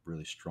of like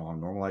really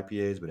strong normal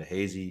IPAs, but a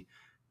hazy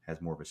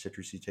has more of a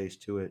citrusy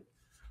taste to it.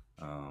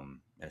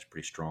 That's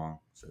pretty strong.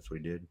 So that's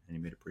what he did, and he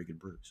made a pretty good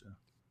brew. So.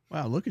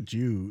 Wow, look at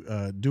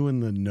you doing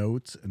the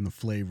notes and the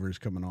flavors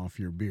coming off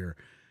your beer.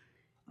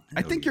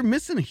 I think you're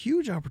missing a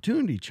huge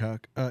opportunity,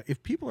 Chuck.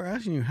 If people are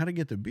asking you how to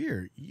get the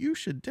beer, you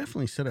should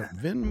definitely set up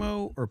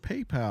Venmo or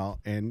PayPal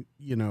and,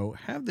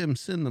 have them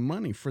send the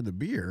money for the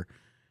beer.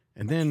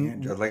 And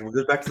then like it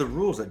goes back to the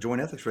rules, that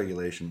joint ethics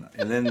regulation.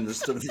 And then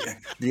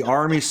the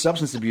Army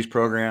substance abuse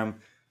program,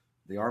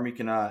 the Army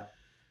cannot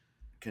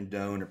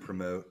condone or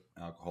promote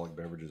alcoholic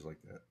beverages like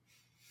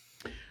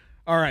that.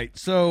 All right.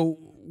 So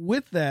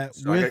with that,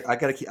 I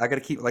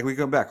gotta keep like we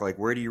go back. Like,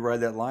 where do you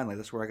ride that line? Like,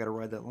 that's where I gotta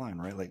ride that line,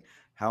 right? Like,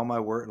 how am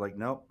I work? Like,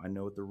 nope, I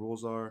know what the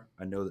rules are.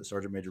 I know that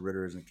Sergeant Major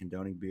Ritter isn't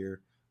condoning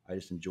beer. I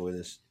just enjoy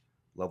this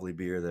lovely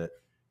beer that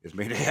is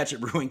made at Hatchet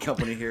Brewing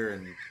Company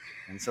here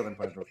in Southern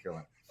Pines, North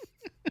Carolina.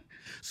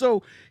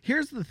 So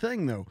here's the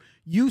thing, though.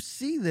 You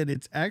see that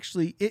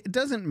it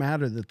doesn't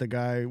matter that the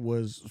guy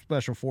was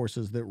Special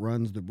Forces that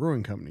runs the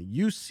brewing company.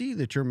 You see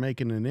that you're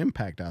making an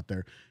impact out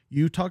there.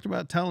 You talked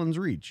about Talon's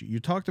Reach. You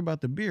talked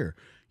about the beer.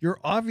 You're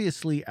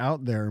obviously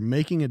out there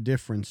making a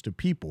difference to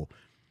people.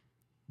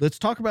 Let's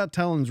talk about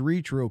Talon's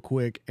Reach real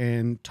quick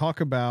and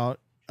talk about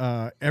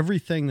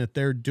everything that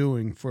they're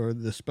doing for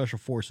the Special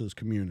Forces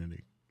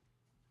community.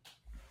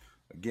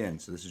 Again,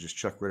 so this is just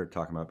Chuck Ritter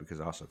talking about,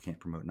 because I also can't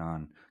promote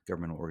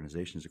non-governmental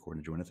organizations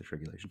according to joint ethics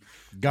regulation.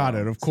 Got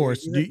it. Of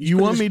course. Do you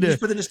want me to just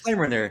put the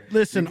disclaimer in there?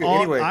 Listen,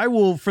 anyway. I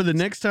will, for the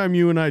next time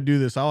you and I do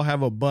this, I'll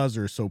have a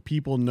buzzer so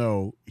people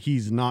know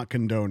he's not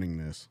condoning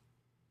this.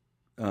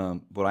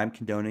 But I'm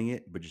condoning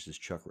it, but just as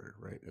Chuck Ritter,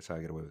 right? That's how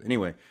I get away with it.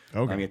 Anyway,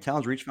 okay.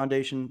 Talon's Reach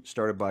Foundation,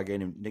 started by a guy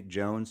named Nick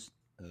Jones.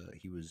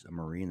 He was a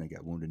Marine that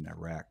got wounded in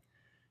Iraq,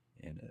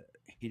 and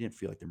he didn't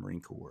feel like the Marine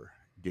Corps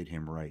did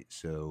him right.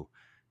 So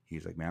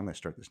he's like, man, I'm going to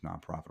start this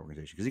nonprofit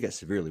organization, because he got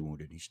severely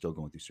wounded. He's still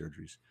going through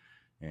surgeries,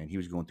 and he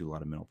was going through a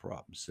lot of mental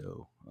problems.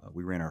 So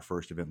we ran our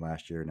first event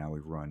last year. Now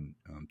we've run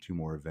 2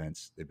 more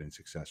events. They've been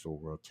successful.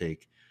 We'll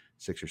take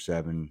 6 or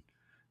 7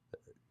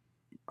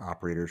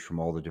 operators from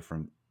all the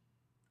different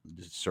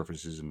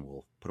surfaces, and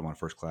we'll put them on a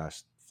first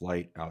class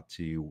flight out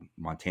to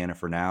Montana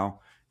for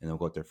now, and then we'll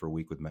go out there for a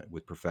week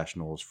with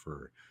professionals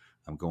for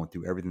going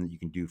through everything that you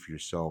can do for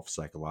yourself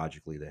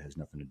psychologically that has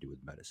nothing to do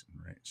with medicine,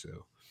 right? So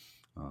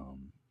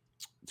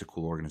it's a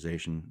cool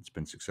organization. It's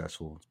been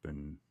successful. It's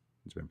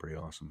been pretty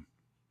awesome.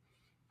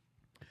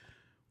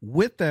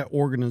 With that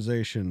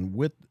organization,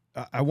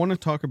 I want to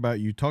talk about,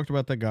 you talked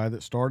about the guy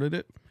that started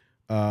it,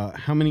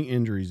 how many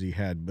injuries he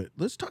had, but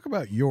let's talk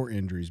about your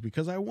injuries,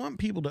 because I want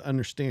people to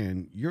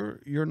understand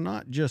you're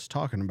not just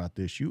talking about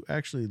this. You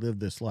actually live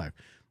this life.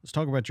 Let's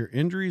talk about your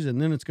injuries,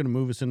 and then it's going to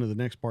move us into the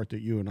next part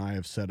that you and I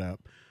have set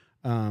up.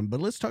 But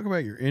let's talk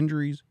about your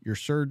injuries, your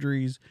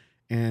surgeries,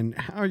 and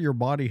how your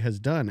body has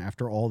done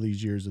after all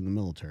these years in the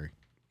military.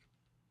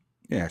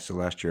 Yeah. So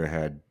last year I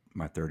had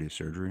my 30th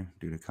surgery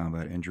due to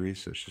combat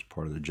injuries. So it's just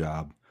part of the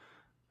job.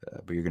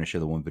 But you're going to show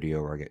the one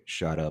video where I get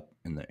shot up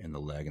in the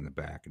leg and the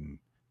back and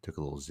took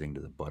a little zing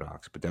to the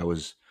buttocks. But that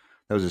was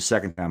the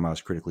second time I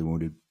was critically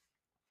wounded.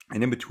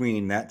 And in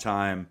between that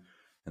time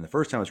and the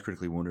first time I was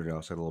critically wounded, I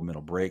also had a little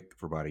mental break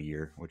for about a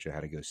year, which I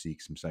had to go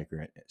seek some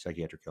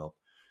psychiatric help.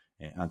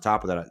 And on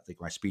top of that, I think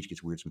my speech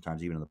gets weird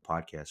sometimes, even in the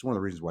podcast. It's one of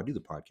the reasons why I do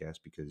the podcast,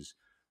 because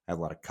I have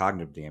a lot of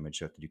cognitive damage.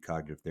 So I have to do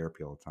cognitive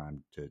therapy all the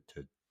time to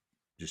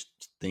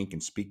just think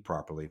and speak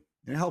properly.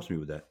 And it helps me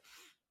with that.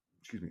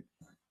 Excuse me.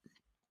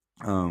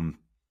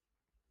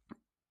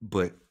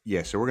 But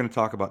yeah, so we're going to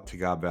talk about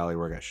Tagab Valley,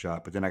 where I got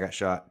shot, but then I got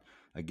shot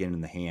again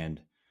in the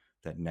hand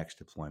that next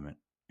deployment.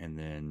 And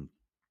then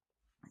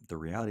the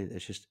reality,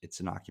 it's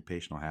an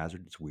occupational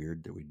hazard. It's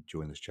weird that we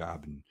join this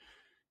job, and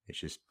it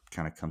just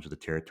kind of comes with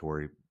the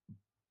territory.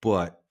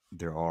 But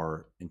there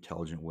are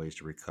intelligent ways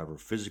to recover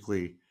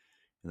physically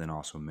and then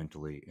also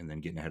mentally, and then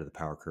getting ahead of the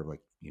power curve.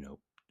 Like,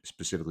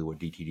 specifically what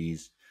DTD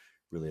is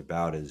really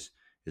about is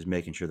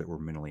making sure that we're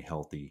mentally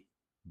healthy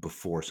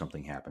before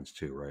something happens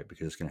too, right?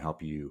 Because it's going to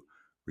help you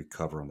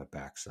recover on the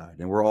backside.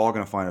 And we're all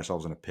going to find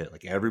ourselves in a pit.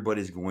 Like,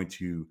 everybody's going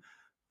to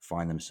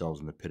find themselves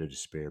in the pit of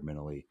despair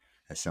mentally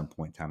at some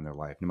point in time in their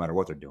life, no matter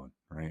what they're doing,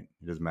 right?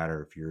 It doesn't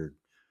matter if you're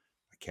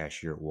a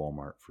cashier at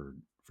Walmart for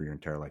your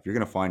entire life. You're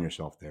going to find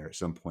yourself there at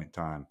some point in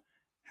time.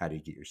 How do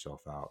you get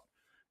yourself out?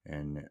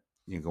 And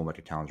going back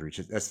to Talon's Reach,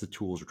 that's the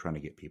tools we're trying to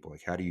get people.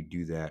 Like, how do you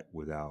do that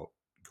without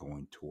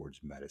going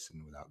towards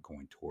medicine, without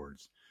going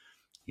towards,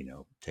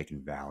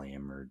 taking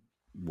Valium or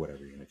whatever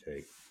you're going to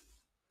take?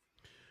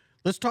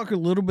 Let's talk a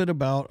little bit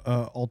about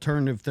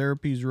alternative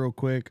therapies real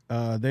quick.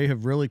 They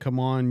have really come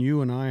on.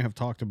 You and I have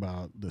talked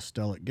about the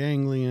stellate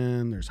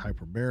ganglion. There's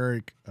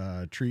hyperbaric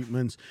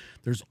treatments.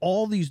 There's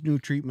all these new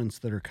treatments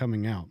that are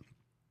coming out.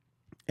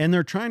 And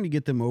they're trying to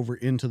get them over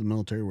into the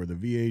military where the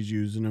VA is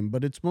using them,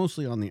 but it's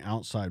mostly on the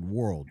outside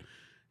world.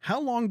 How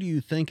long do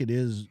you think it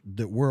is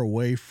that we're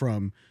away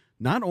from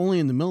not only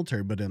in the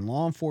military, but in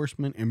law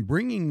enforcement and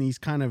bringing these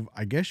kind of,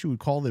 I guess you would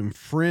call them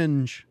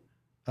fringe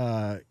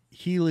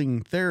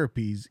healing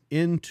therapies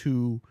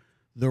into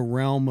the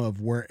realm of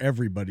where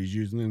everybody's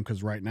using them?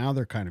 Because right now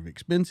they're kind of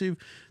expensive.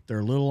 They're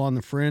a little on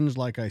the fringe,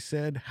 like I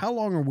said. How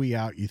long are we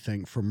out, you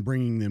think, from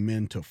bringing them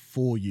into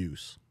full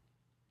use?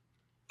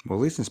 Well,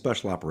 at least in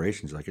special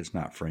operations, like it's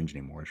not fringe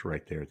anymore. It's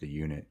right there at the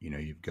unit. You know,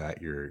 you've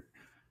got your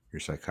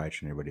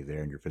psychiatrist and everybody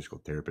there, and your physical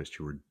therapist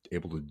who are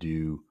able to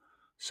do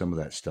some of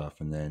that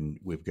stuff. And then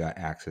we've got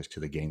access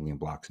to the ganglion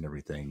blocks and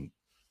everything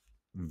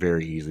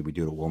very easily. We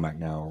do it at Womack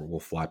now, or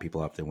we'll fly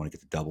people up if they want to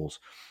get the doubles,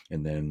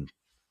 and then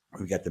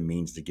we've got the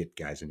means to get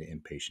guys into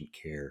inpatient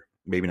care.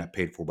 Maybe not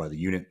paid for by the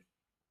unit,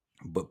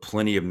 but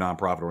plenty of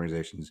nonprofit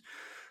organizations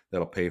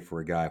that'll pay for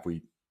a guy. If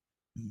we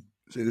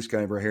say this guy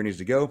over here needs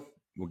to go,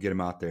 we'll get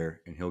him out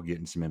there and he'll get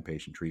in some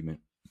inpatient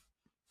treatment.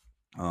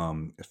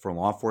 As for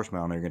law enforcement,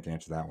 I don't know you're going to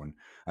answer that one.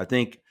 I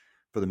think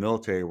for the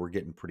military, we're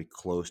getting pretty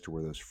close to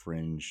where those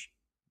fringe,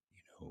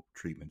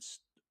 treatments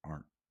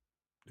aren't.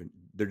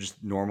 They're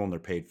just normal and they're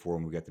paid for,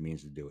 and we've got the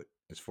means to do it.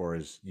 As far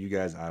as you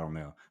guys, I don't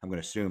know. I'm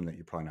going to assume that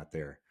you're probably not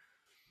there.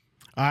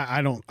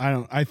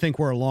 I think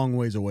we're a long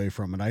ways away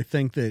from it. I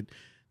think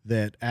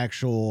that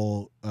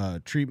actual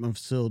treatment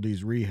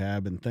facilities,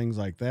 rehab, and things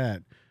like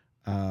that,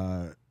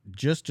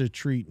 just to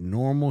treat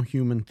normal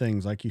human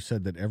things, like you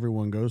said, that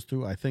everyone goes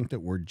through, I think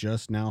that we're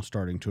just now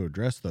starting to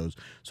address those.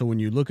 So when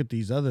you look at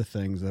these other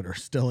things that are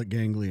still at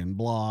ganglion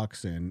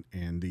blocks and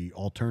the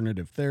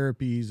alternative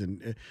therapies,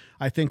 and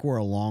I think we're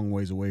a long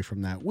ways away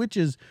from that, which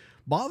is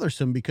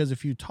bothersome because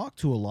if you talk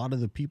to a lot of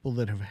the people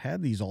that have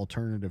had these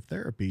alternative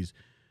therapies,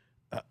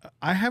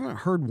 I haven't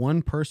heard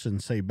one person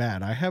say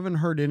bad. I haven't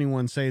heard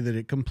anyone say that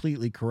it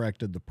completely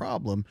corrected the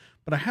problem,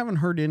 but I haven't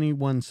heard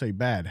anyone say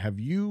bad. Have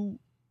you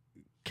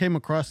came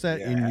across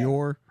that in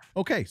your...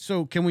 Okay,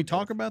 so can we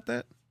talk about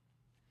that?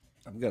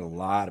 I've got a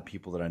lot of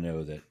people that I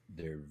know that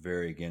they're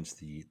very against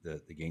the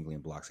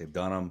ganglion blocks. They've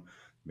done them,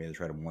 maybe they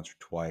tried them once or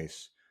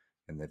twice,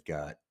 and they've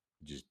got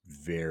just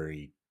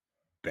very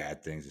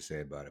bad things to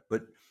say about it.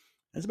 But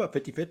it's about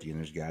 50-50, and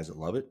there's guys that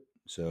love it.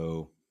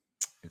 So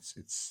it's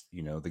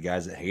the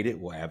guys that hate it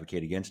will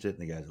advocate against it, and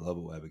the guys that love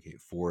it will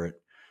advocate for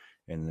it.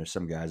 And there's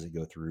some guys that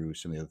go through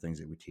some of the other things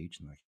that we teach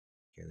and like,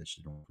 okay, this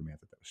is normal for me. I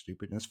thought that was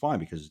stupid, and it's fine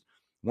because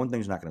one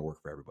thing's not going to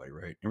work for everybody,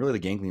 right? And really, the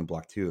ganglion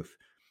block too.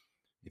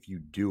 If you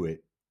do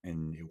it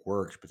and it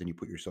works, but then you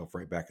put yourself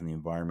right back in the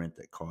environment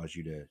that caused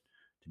you to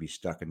be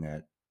stuck in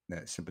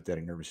that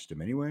sympathetic nervous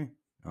system anyway.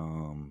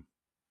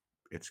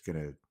 It's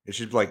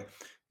just like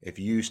if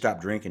you stop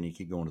drinking, you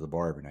keep going to the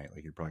bar every night,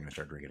 like you're probably gonna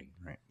start drinking,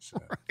 right? So.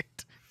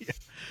 Right. Yeah.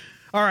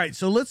 All right,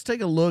 so let's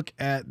take a look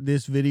at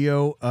this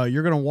video.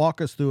 You're going to walk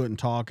us through it and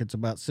talk. It's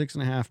about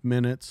 6.5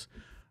 minutes.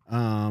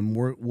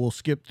 We'll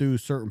skip through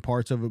certain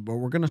parts of it, but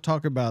we're going to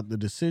talk about the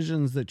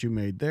decisions that you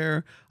made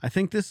there. I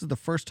think this is the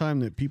first time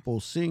that people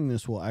seeing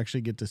this will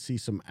actually get to see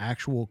some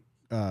actual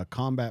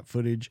combat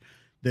footage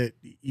that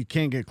you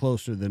can't get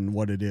closer than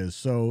what it is.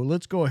 So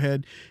let's go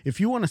ahead. If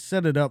you want to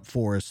set it up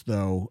for us,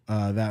 though,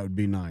 that would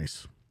be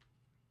nice.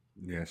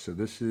 Yeah, so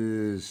this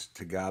is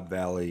Tagab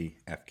Valley,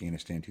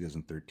 Afghanistan,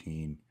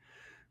 2013.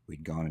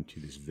 We'd gone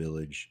into this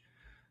village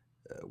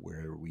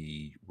where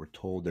we were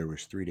told there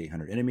was 300 to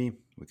 800 enemy.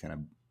 We kind of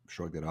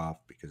shrugged it off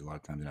because a lot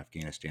of times in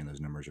Afghanistan, those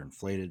numbers are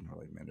inflated. We're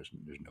like, man, there's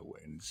no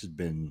way. And this has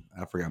been,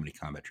 I forgot how many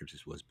combat trips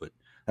this was, but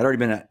I'd already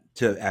been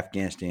to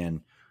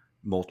Afghanistan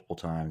multiple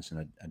times,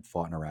 and I'd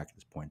fought in Iraq at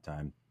this point in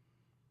time.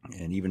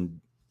 And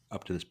even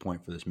up to this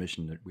point for this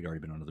mission, that we'd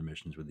already been on other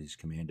missions with these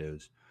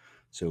commandos.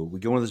 So we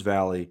go into this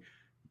valley,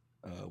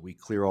 we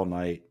clear all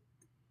night.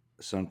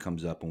 The sun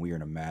comes up, and we are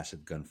in a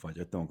massive gunfight.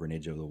 They're throwing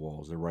grenades over the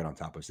walls. They're right on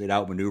top of us. They'd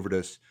outmaneuvered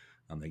us.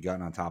 They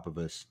gotten on top of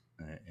us,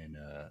 and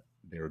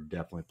they were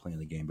definitely playing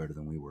the game better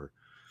than we were.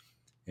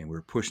 And we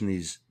were pushing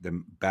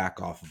them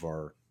back off of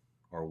our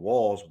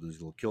walls with these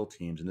little kill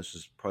teams. And this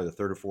was probably the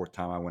third or fourth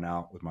time I went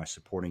out with my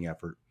supporting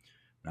effort.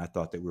 And I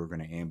thought that we were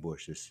going to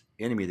ambush this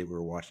enemy that we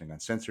were watching on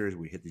sensors.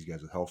 We hit these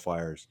guys with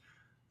Hellfires.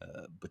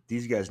 But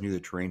these guys knew the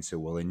terrain so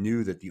well. They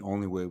knew that the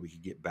only way we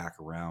could get back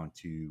around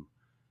to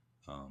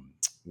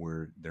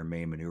where their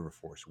main maneuver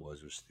force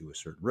was through a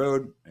certain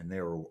road. And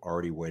they were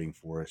already waiting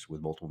for us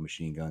with multiple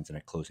machine guns and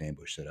a close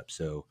ambush setup.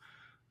 So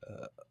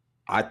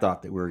I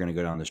thought that we were going to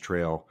go down this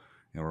trail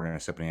and we're going to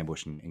set up an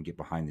ambush and get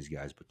behind these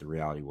guys. But the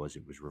reality was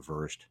it was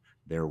reversed.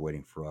 They were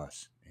waiting for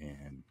us,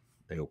 and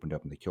they opened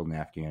up and they killed an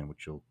Afghan,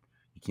 which you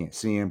can't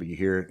see him, but you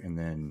hear it. And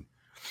then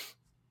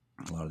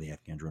a lot of the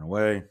Afghans run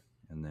away.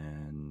 And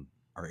then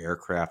our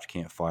aircraft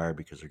can't fire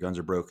because their guns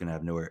are broken. I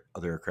have no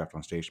other aircraft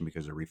on station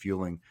because they're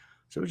refueling.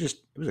 So it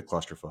was a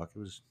clusterfuck. It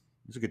was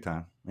a good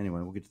time.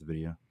 Anyway, we'll get to the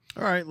video.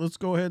 All right, let's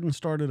go ahead and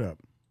start it up.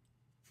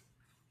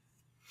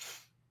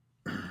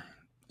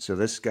 So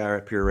this guy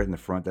up here right in the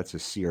front, that's a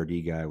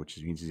CRD guy, which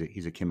means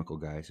he's a chemical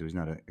guy. So he's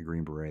not a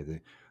Green Beret.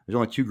 There's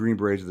only 2 Green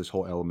Berets of this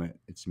whole element.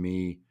 It's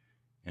me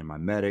and my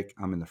medic.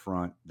 I'm in the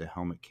front. The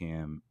helmet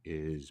cam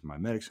is my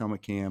medic's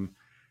helmet cam.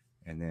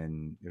 And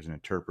then there's an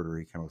interpreter.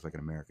 He kind of looks like an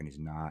American. He's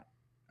not.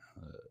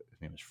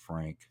 His name is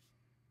Frank,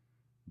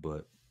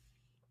 but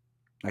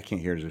I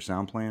can't hear. Is there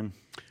sound playing?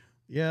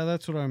 Yeah,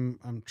 that's what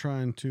I'm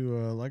trying to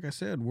like I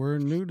said, we're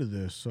new to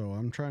this, so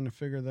I'm trying to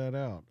figure that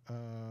out.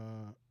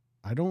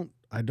 I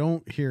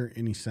don't hear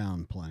any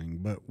sound playing,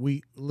 but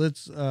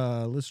let's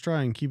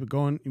try and keep it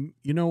going.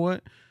 You know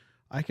what?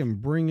 I can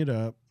bring it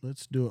up.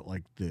 Let's do it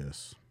like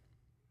this.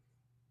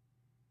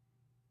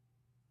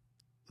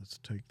 Let's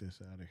take this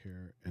out of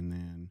here, and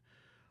then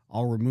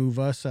I'll remove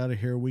us out of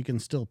here. We can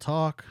still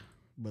talk,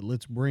 but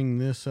let's bring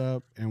this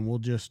up and we'll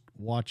just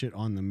watch it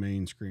on the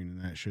main screen,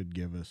 and that should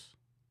give us.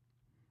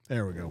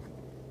 There we go.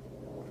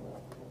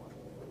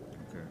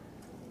 Okay.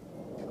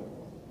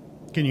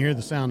 Can you hear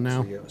the sound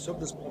now? So up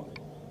to this point,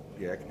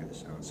 yeah, I can hear the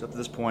sound. So up to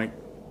this point,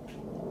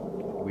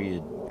 we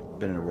had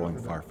been in a rolling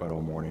firefight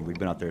all morning. We'd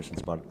been out there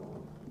since about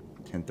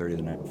 10:30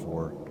 the night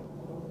before.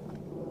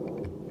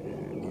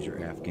 And these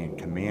are Afghan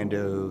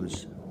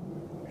commandos,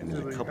 and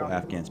there's a couple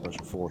Afghan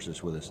special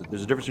forces with us.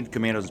 There's a difference between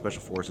commandos and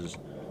special forces,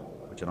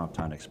 which I don't have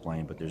time to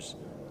explain, but there's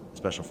a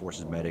special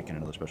forces medic and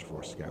another special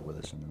forces guy with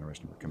us, and then the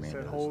rest of them are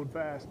commandos. Hold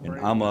fast, and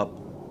I'm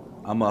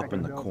up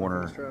in the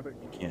corner.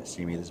 You can't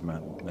see me. This is my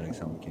medic's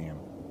on cam.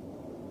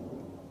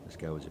 This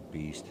guy was a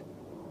beast.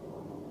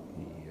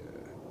 He,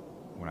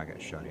 when I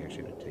got shot, he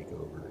actually had to take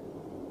over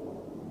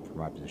from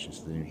my position.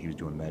 So then he was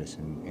doing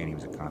medicine, and he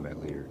was a combat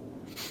leader.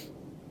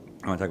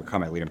 When I talk about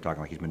combat leader, I'm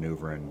talking like he's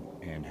maneuvering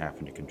and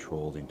having to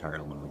control the entire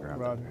element on the ground.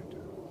 Roger.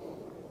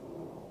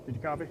 Did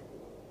you copy?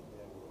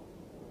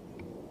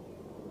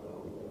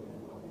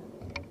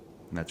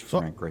 And that's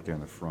Frank right there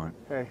in the front.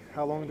 Hey,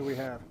 how long do we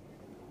have?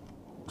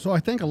 So I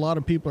think a lot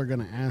of people are going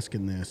to ask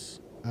in this.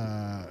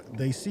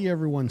 They see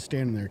everyone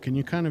standing there. Can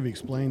you kind of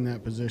explain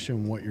that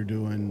position, what you're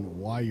doing,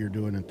 why you're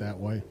doing it that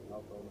way?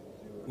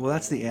 Well,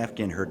 that's the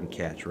Afghan herd and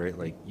catch, right?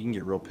 Like, you can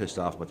get real pissed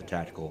off about the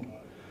tactical.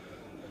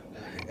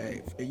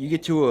 You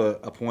get to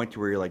a point to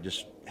where you're like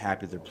just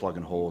happy they're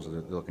plugging holes or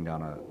they're looking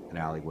down an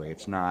alleyway.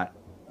 It's not,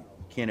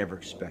 you can't ever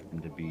expect them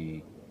to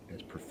be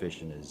as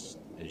proficient as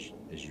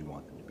you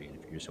want them to be. And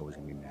if you're just always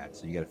going to be mad.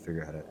 So you got to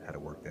figure out how to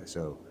work that.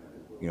 So,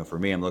 for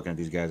me, I'm looking at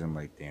these guys, I'm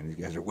like, damn, these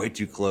guys are way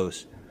too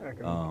close.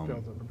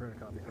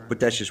 But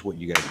that's just what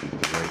you guys do,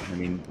 right? I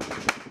mean,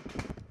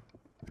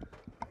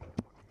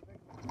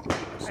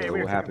 so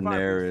what happened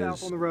there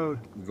is we're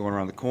going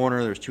around the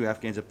corner. There's two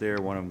Afghans up there.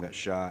 One of them got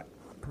shot.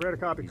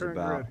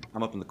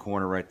 I'm up in the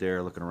corner right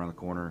there, looking around the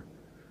corner,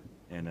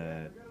 and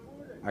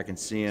I can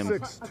see him.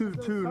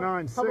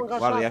 62296. A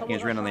lot of the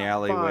Afghans ran on the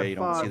alleyway. You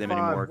don't see them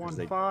anymore because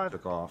they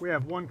took off. We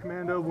have one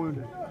commando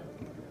wounded.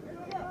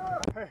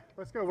 Hey,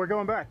 let's go. We're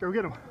going back. Go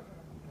get him.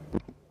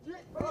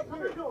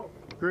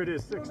 Grid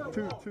is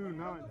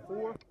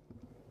 62294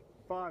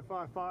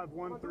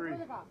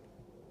 55513.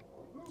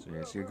 So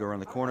yeah, so you go around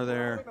the corner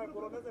there,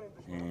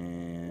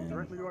 and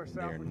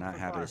they're not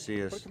happy to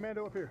see us. Put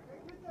commando up here.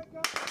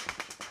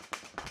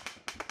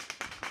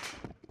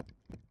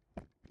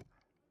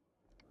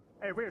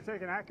 Hey, we are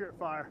taking accurate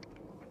fire.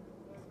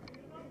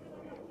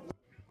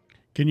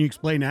 Can you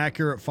explain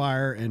accurate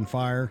fire and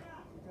fire?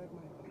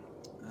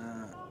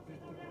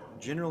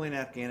 Generally in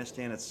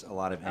Afghanistan, it's a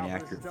lot of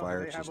inaccurate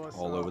fire. It's just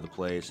all over the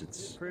place.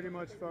 It's pretty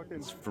much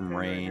it's from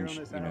range,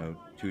 200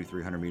 to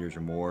 300 meters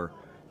or more.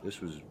 This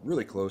was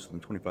really close,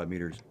 within 25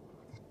 meters.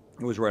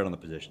 It was right on the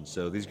position.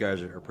 So these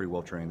guys are pretty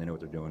well trained. They know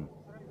what they're doing.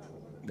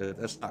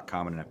 That's not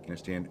common in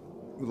Afghanistan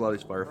with a lot of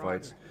these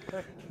firefights.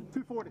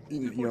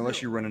 240.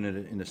 Unless you're running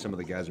into some of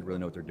the guys that really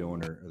know what they're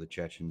doing, or the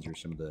Chechens, or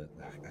some of the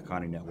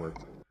Haqqani network.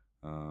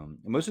 And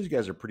most of these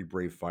guys are pretty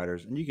brave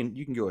fighters, and you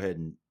can go ahead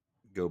and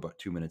go about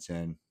 2 minutes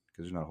in,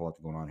 because there's not a whole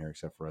lot going on here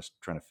except for us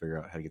trying to figure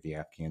out how to get the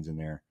Afghans in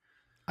there.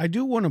 I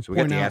do want to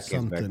point out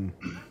something.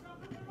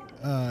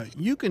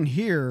 You can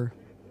hear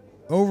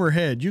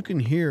overhead. You can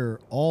hear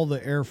all the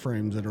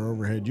airframes that are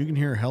overhead. You can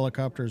hear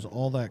helicopters,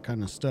 all that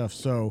kind of stuff.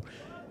 So,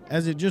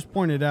 as it just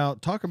pointed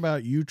out, talk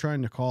about you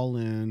trying to call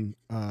in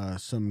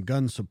some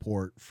gun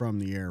support from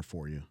the air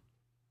for you.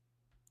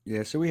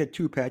 Yeah, so we had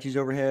two Apaches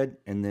overhead,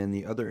 and then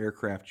the other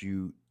aircraft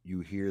you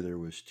hear, there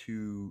was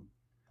two.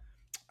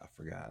 I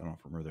forgot. I don't know if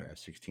I remember their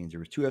F-16s. There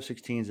was two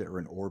F-16s that were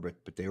in orbit,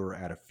 but they were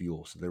out of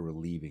fuel, so they were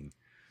leaving.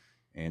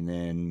 And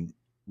then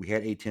we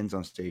had A-10s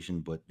on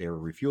station, but they were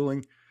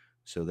refueling,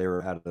 so they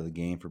were out of the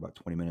game for about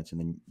 20 minutes. And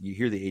then you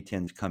hear the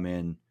A-10s come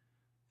in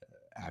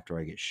after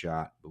I get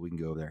shot, but we can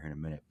go over there in a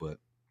minute. But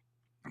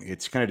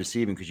it's kind of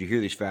deceiving because you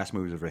hear these fast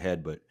movers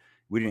overhead, but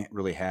we didn't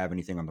really have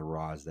anything on the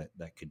RAWs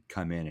that could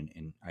come in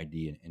and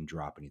ID and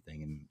drop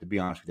anything. And to be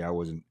honest with you,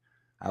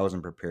 I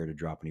wasn't prepared to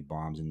drop any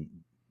bombs. And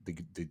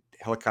the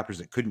helicopters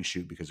that couldn't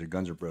shoot because their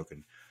guns are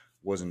broken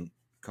wasn't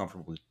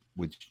comfortable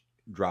with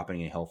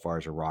dropping any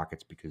Hellfires or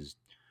rockets, because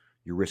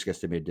your risk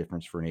estimated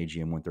difference for an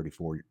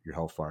AGM-134, your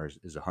Hellfire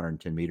is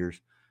 110 meters,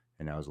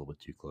 and that was a little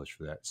bit too close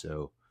for that.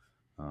 So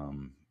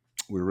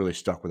we were really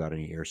stuck without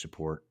any air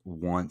support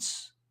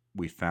once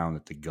we found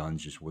that the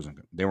guns just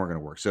weren't going to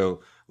work.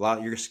 So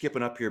you're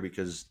skipping up here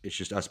because it's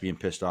just us being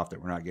pissed off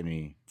that we're not getting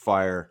any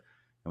fire.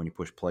 And when you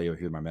push play, you'll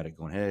hear my medic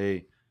going,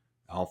 "Hey,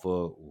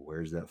 Alpha,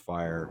 where's that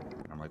fire?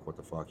 And I'm like, what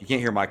the fuck? You can't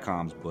hear my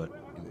comms, but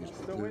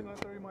Still waiting on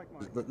 30 mic.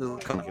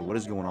 okay, what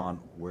is going on?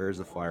 Where's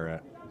the fire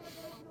at?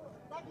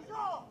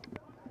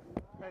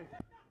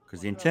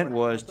 Because the intent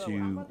was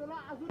to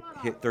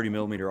hit 30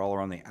 millimeter all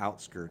around the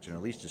outskirts and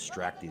at least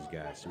distract these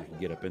guys so we can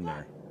get up in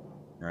there,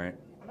 right?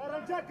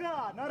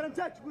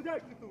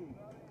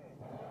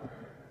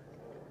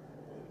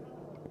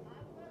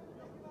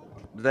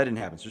 But that didn't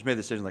happen. So just made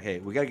the decision like, hey,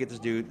 we got to get this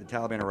dude. The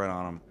Taliban are right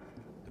on him.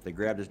 If they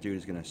grab this dude,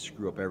 it's going to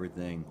screw up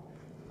everything.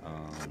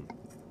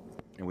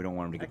 And we don't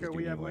want him to get this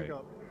dude anyway.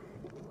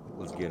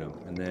 Let's get him.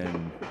 And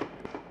then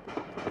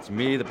it's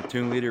me, the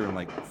platoon leader, and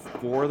like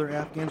 4 other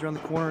Afghans around the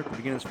corner at the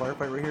beginning of this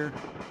firefight right here.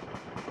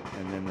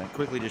 And then that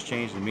quickly just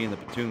changed to me and the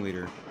platoon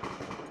leader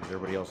because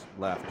everybody else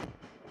left.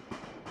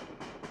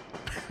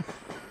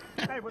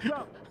 Hey, what's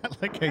up? I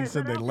like how you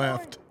said they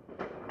left.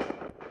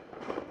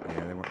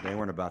 Yeah, they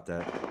weren't about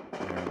that. They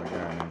were like, all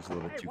right, man, it's a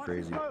little bit too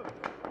crazy.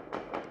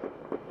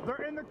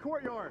 They're in the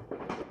courtyard.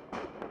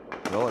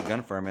 But all that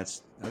gunfire, man,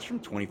 that's from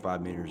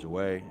 25 meters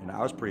away, and I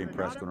was pretty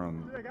impressed going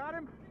on. They got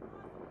him?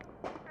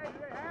 Hey, do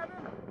they have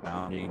him?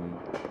 Bounding.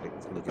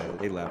 Look at it.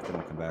 They left. They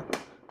won't come back.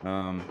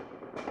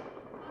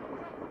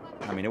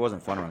 I mean, it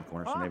wasn't fun around the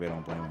corner, so maybe I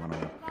don't blame them on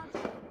it.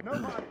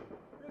 Nobody.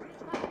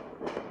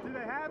 Do they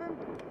have him?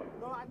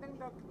 No, I think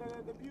the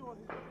view was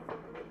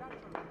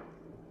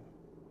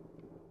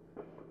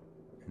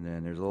And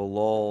then there's a little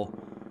lull,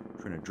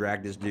 trying to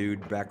drag this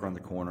dude back around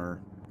the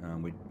corner.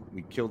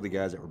 We killed the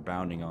guys that were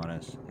bounding on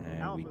us,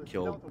 and we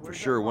killed for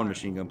sure one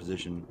machine gun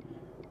position.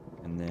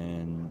 And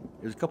then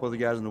there's a couple other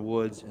guys in the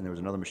woods, and there was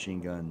another machine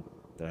gun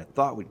that I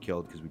thought we'd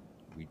killed because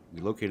we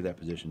located that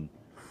position.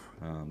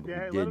 But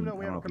Yeah, we let him didn't. know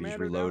we I don't know have if he was a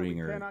commander down, reloading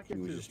we or cannot he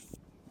get was to. just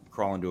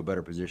crawling to a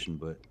better position,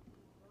 but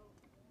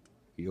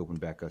he opened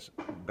back up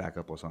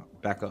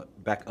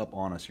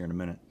on us here in a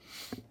minute.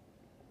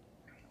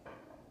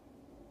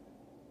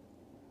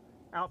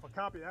 Alpha,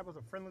 copy. That was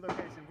a friendly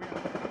location. We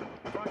have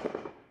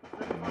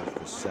Just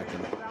a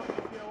second.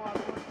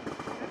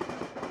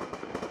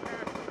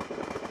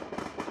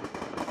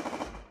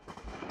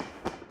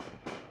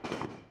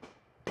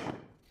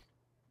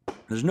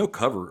 There's no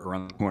cover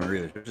around the corner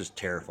either. It's just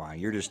terrifying.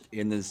 You're just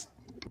in this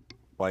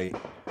fight.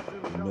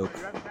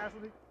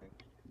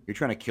 You're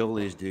trying to kill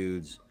these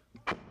dudes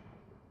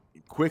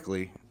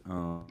quickly.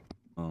 And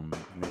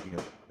then you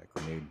got that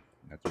grenade.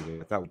 That's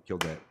what I thought we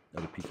killed that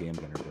other PKM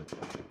gunner, but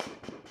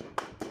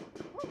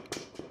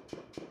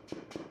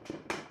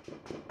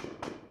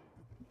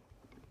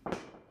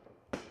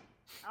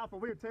Alpha,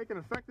 we are taking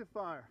effective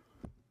fire.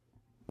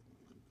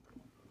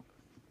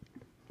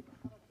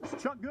 Is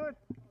Chuck good?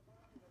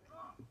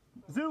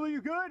 Zulu,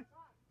 you good?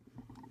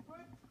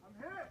 I'm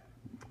hit.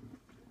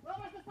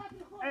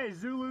 Hey,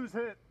 Zulu's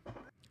hit.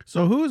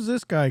 So who is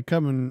this guy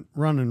coming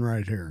running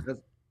right here?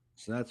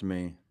 so that's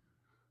me.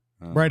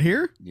 Right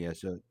here? Yeah.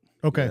 So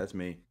Okay. yeah, that's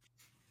me.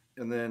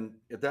 And then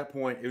at that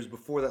point, it was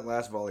before that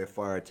last volley of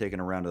fire. I'd taken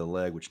a round to the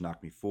leg, which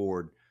knocked me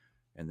forward,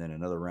 and then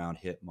another round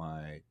hit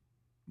my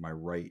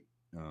right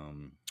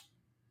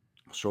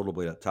shoulder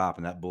blade up top,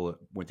 and that bullet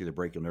went through the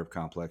brachial nerve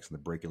complex and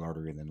the brachial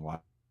artery, and then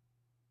locked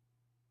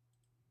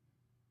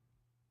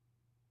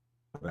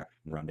back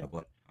and round down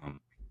blood.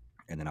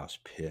 And then I was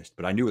pissed,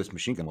 but I knew what this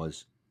machine gun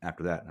was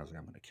after that, and I was like,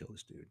 I'm going to kill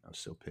this dude. I was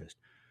so pissed.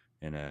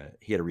 And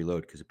he had to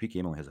reload because the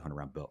PKM only has a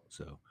 100-round belt,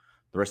 so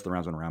the rest of the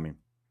rounds went around me.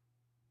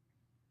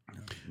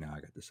 Now I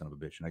got this son of a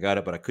bitch, and I got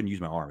it, but I couldn't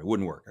use my arm. It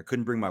wouldn't work. I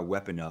couldn't bring my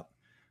weapon up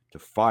to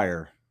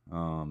fire.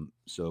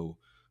 So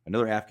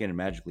another Afghan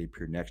magically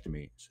appeared next to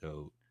me.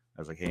 So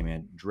I was like, "Hey,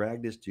 man,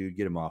 drag this dude,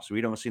 get him off." So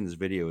we don't see in this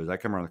video is I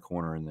come around the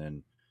corner, and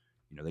then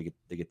they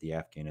get the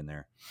Afghan in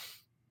there.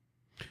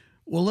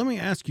 Well, let me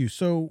ask you.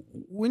 So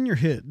when you're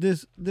hit,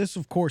 this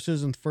of course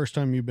isn't the first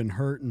time you've been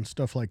hurt and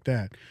stuff like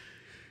that.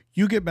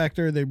 You get back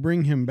there, they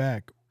bring him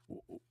back.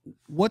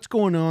 What's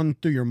going on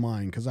through your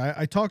mind? Because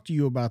I talk to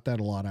you about that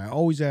a lot. I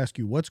always ask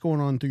you, what's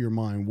going on through your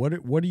mind?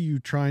 What are you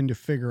trying to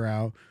figure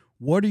out?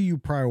 What are you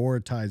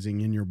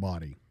prioritizing in your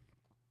body?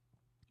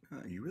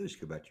 You really just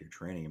go back to your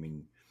training. I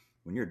mean,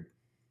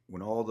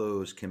 when all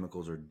those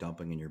chemicals are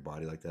dumping in your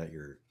body like that,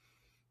 you're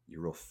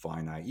real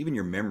finite. Even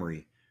your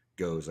memory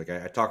goes. Like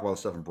I talk about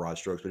this stuff in broad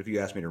strokes, but if you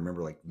ask me to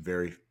remember like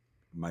very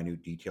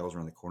minute details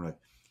around the corner,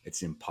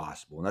 it's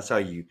impossible. And that's how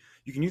you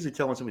can usually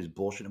tell when somebody's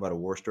bullshitting about a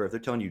war story. If they're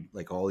telling you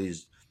like all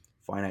these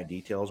finite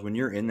details, when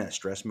you're in that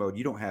stress mode,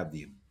 you don't have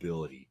the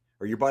ability,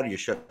 or your body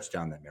just shuts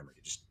down that memory.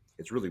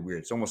 It's really weird.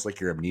 It's almost like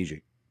you're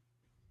amnesic.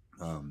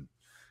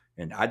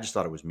 And I just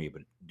thought it was me,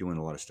 but doing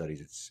a lot of studies,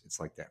 it's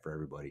like that for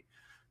everybody.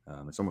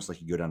 It's almost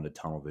like you go down to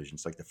tunnel vision.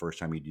 It's like the first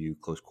time you do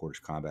close quarters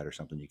combat or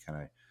something,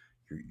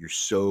 you're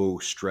so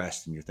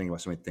stressed and you're thinking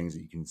about so many things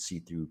that you can see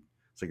through.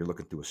 It's like you're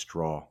looking through a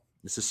straw.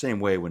 It's the same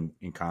way when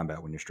in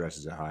combat, when your stress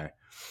is at high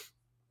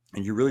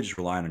and you're really just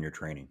relying on your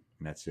training,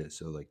 and that's it.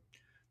 So like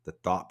the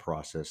thought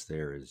process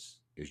there is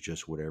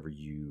just whatever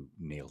you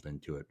nailed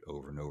into it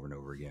over and over and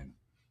over again.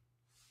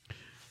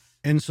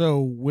 And so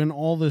when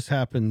all this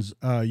happens,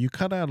 you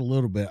cut out a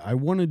little bit. I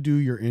want to do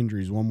your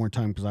injuries one more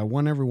time because I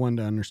want everyone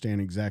to understand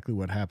exactly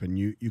what happened.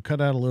 You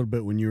cut out a little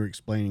bit when you were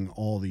explaining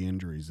all the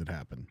injuries that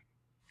happened.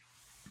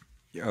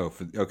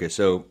 Okay.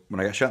 So when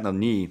I got shot in the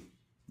knee,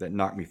 that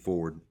knocked me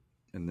forward,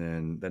 and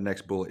then that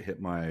next bullet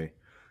hit my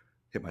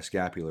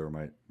scapula, or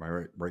my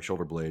right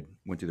shoulder blade,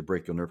 went through the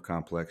brachial nerve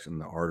complex and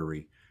the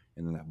artery,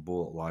 and then that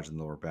bullet lodged in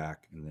the lower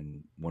back, and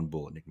then one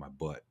bullet nicked my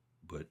butt.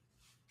 But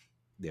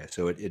yeah,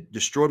 so it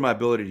destroyed my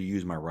ability to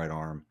use my right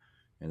arm,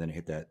 and then it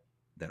hit that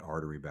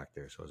artery back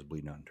there, so I was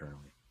bleeding out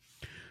internally.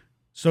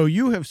 So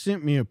you have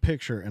sent me a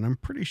picture, and I'm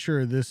pretty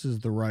sure this is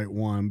the right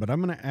one, but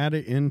I'm going to add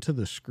it into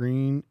the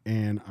screen,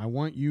 and I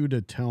want you to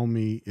tell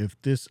me if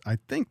this, I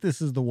think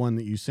this is the one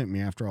that you sent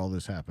me after all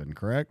this happened,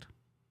 correct?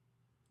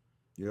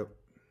 Yep.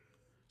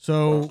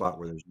 So Spot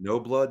where there's no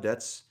blood,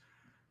 that's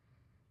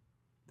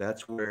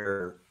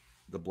where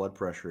the blood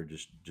pressure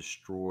just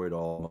destroyed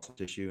all muscle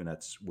tissue, and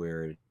that's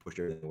where it pushed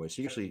everything away.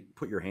 So you actually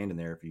put your hand in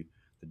there.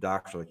 The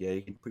doctors are like, yeah,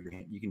 you can put your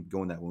hand, you can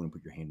go in that wound and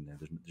put your hand in there.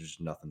 There's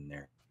just nothing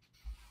there.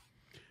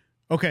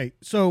 okay,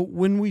 so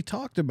when we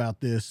talked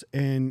about this,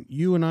 and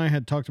you and I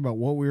had talked about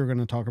what we were going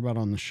to talk about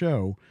on the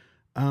show,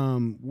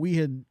 we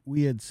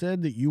had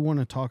said that you want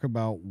to talk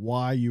about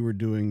why you were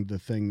doing the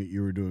thing that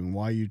you were doing,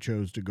 why you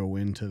chose to go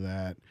into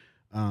that.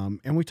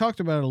 And we talked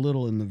about it a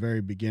little in the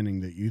very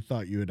beginning that you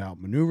thought you had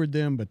outmaneuvered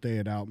them, but they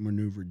had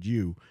outmaneuvered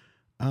you.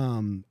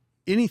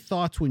 Any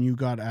thoughts when you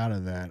got out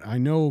of that? I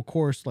know, of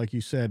course, like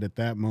you said, at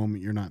that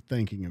moment, you're not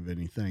thinking of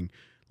anything.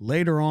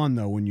 Later on,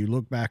 though, when you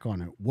look back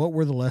on it, what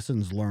were the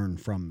lessons learned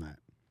from that?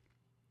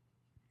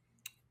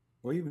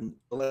 Well, even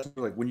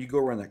like when you go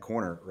around that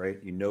corner, right?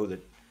 You know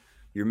that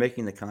you're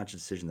making the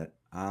conscious decision that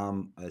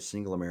I'm a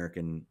single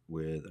American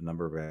with a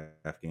number of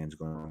Afghans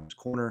going around this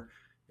corner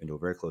into a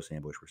very close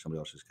ambush where somebody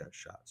else just got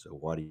shot. So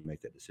why do you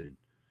make that decision?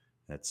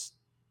 That's,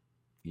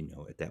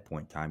 at that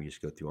point in time, you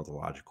just go through all the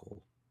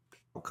logical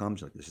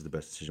outcomes. Like, this is the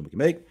best decision we can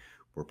make.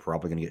 We're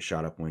probably going to get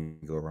shot up when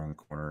we go around the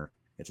corner.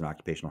 It's an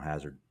occupational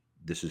hazard.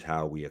 This is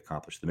how we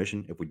accomplish the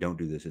mission. If we don't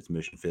do this, it's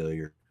mission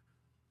failure.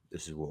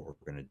 This is what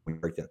we're going to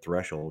break that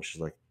threshold, which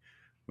is like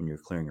when you're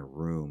clearing a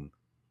room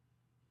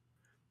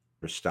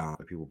to stop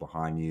the people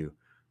behind you.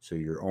 So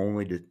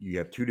you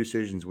have two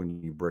decisions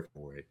when you break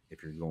away.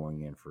 If you're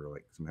going in for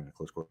like some kind of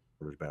close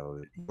quarters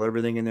battle,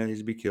 everything in there needs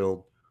to be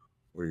killed,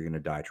 or you're going to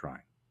die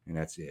trying, and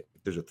that's it.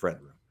 If there's a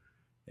threat room,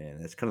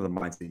 and that's kind of the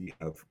mindset you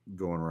have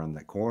going around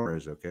that corner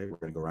is, okay, we're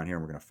going to go around here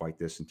and we're going to fight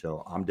this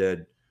until I'm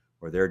dead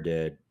or they're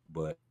dead,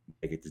 but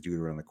I get this dude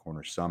around the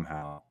corner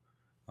somehow.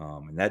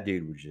 And that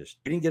dude we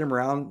didn't get him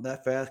around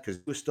that fast because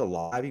he was still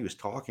alive. He was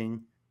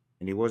talking,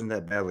 and he wasn't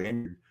that badly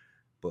injured.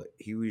 But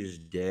he was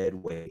dead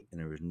weight, and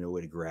there was no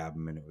way to grab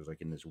him, and it was like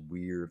in this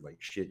weird like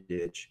shit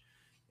ditch,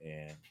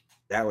 and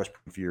that was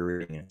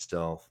infuriating in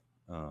itself.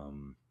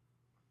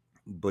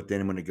 But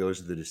then when it goes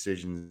to the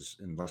decisions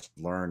and lessons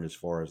learned as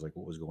far as like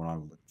what was going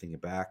on, thinking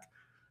back,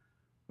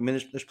 I mean,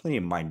 there's plenty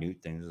of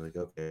minute things like,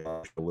 okay,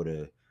 I would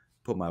have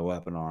put my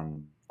weapon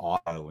on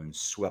auto and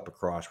swept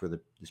across where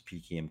this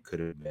PKM could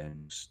have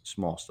been,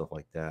 small stuff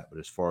like that. But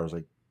as far as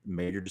like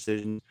major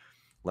decisions,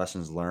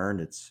 lessons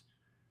learned, it's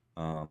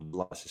a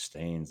lot of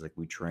sustains. Like,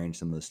 we trained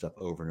some of this stuff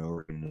over and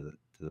over again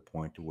to the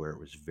point to where it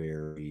was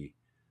very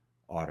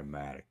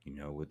automatic,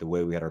 with the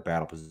way we had our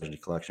battle position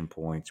collection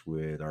points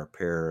with our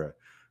para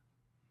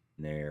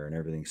there and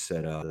everything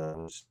set up. That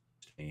was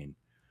sustained.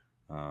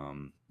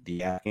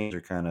 The Afghans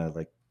are kind of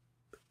like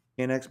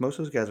NX. Most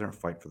of those guys aren't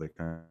fighting for their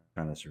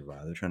kind of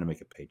survive. They're trying to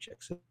make a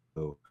paycheck.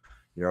 So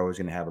you're always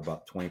going to have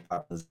about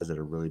 25 guys that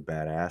are really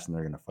badass, and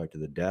they're going to fight to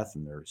the death,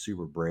 and they're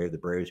super brave, the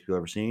bravest people I've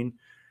ever seen.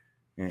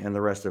 And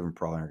the rest of them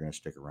probably aren't going to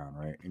stick around,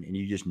 right? And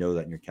you just know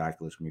that in your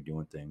calculus when you're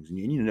doing things. And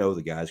you know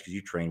the guys because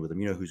you train with them.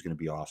 You know who's going to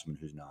be awesome and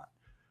who's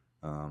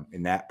not.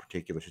 In that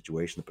particular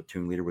situation, the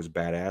platoon leader was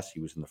badass. He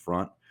was in the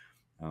front.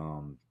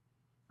 And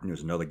there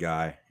was another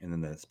guy. And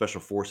then the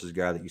special forces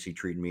guy that you see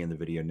treating me in the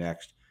video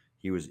next,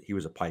 he was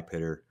a pipe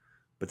hitter.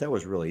 But that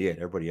was really it.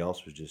 Everybody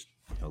else was just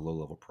a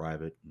low-level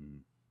private.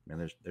 And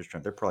man,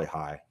 they're probably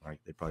high, right?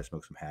 They probably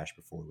smoked some hash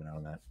before we went out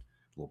on that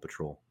little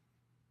patrol.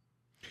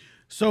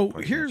 So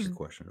Probably here's your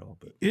question at all,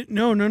 but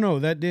no,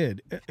 that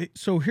did.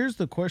 So here's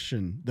the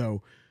question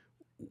though.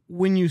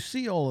 When you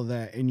see all of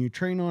that and you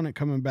train on it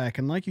coming back,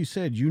 and like you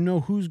said, you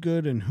know who's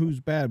good and who's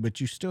bad, but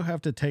you still have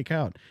to take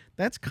out.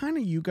 That's kind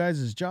of you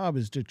guys' job,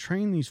 is to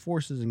train these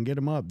forces and get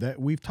them up.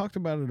 That we've talked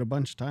about it a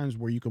bunch of times,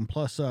 where you can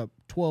plus up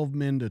 12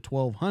 men to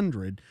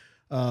 1,200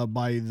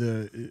 by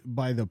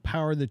the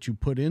power that you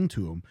put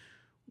into them.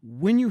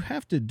 When you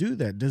have to do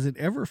that, does it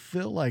ever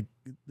feel like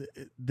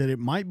that it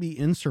might be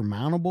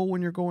insurmountable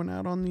when you're going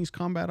out on these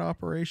combat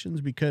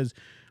operations? Because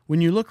when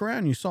you look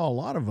around, you saw a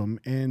lot of them,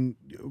 and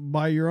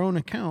by your own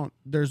account,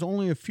 there's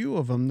only a few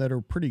of them that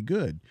are pretty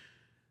good.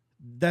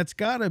 That's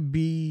got to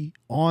be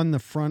on the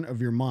front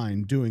of your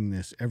mind doing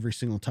this every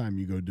single time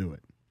you go do it.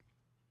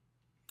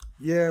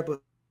 yeah,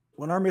 but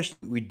when our mission,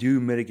 we do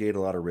mitigate a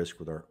lot of risk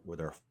with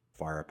our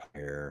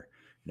firepower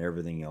and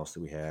everything else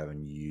that we have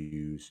and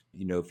use.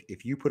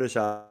 If you put us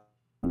out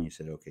and you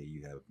said, okay,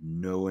 you have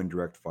no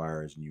indirect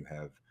fires and you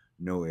have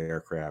no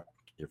aircraft,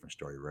 different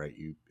story, right?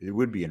 It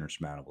would be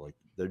insurmountable. Like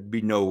there'd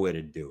be no way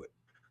to do it.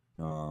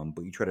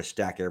 But you try to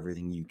stack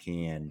everything you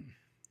can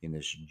in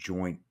this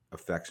joint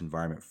effects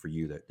environment for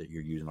you that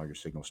you're using all your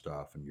signal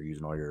stuff and you're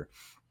using all your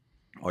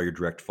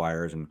direct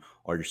fires and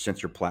all your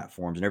sensor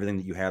platforms and everything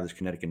that you have that's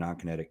kinetic and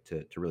non-kinetic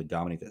to really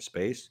dominate that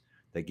space.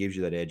 That gives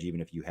you that edge, even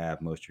if you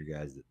have most of your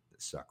guys that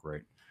suck,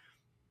 right?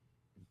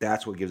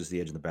 That's what gives us the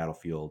edge in the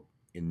battlefield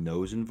in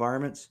those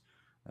environments.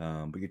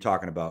 But you're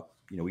talking about,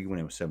 we went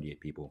in with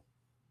 78 people,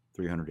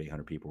 300 to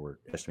 800 people were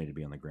estimated to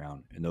be on the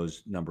ground, and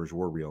those numbers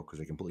were real because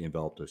they completely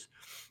enveloped us.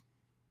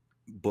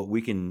 But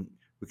we can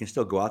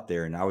still go out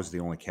there, and I was the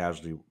only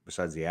casualty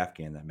besides the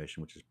Afghan in that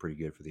mission, which is pretty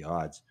good for the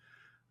odds.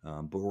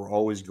 But we're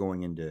always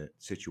going into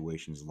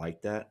situations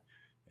like that.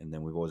 And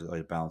then we've always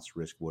like balanced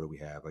risk. What do we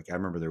have? Like I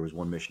remember there was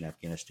one mission in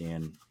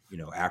Afghanistan,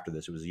 after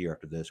this, it was a year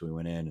after this, we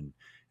went in and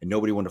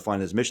nobody wanted to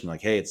find this mission.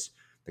 Like, hey,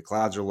 the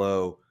clouds are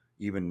low.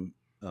 Even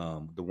the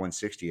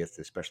 160th,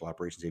 the Special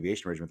Operations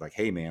Aviation Regiment, like,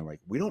 hey man, like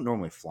we don't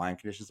normally fly in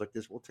conditions like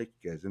this. We'll take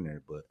you guys in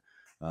there, but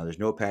there's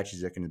no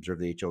Apaches that can observe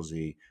the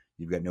HLZ.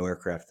 You've got no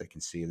aircraft that can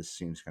see. This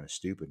seems kind of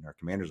stupid. And our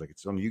commander's like,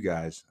 it's on you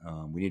guys.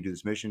 We need to do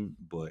this mission,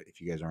 but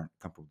if you guys aren't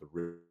comfortable with the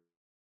risk,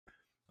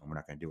 we're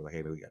not going to do it. Like,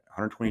 hey, we got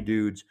 120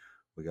 dudes,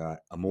 we got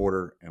a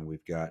mortar, and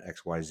we've got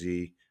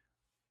XYZ.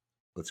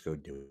 Let's go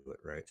do it,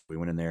 right? So we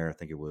went in there. I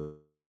think it was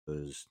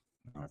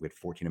we had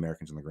 14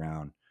 Americans on the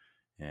ground,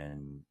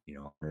 and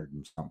 100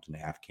 and something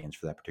Afghans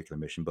for that particular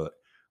mission. But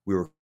we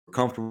were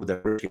comfortable with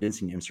that. It didn't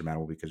seem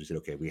insurmountable because we said,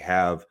 okay, we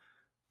have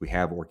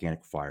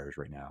organic fires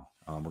right now.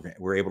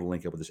 We're able to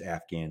link up with this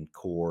Afghan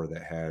corps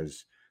that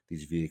has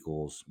these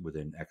vehicles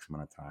within X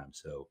amount of time.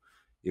 So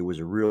it was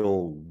a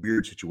real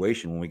weird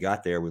situation. When we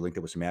got there, we linked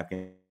up with some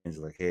Afghans,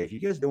 like, hey, if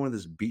you guys go into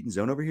this beaten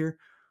zone over here,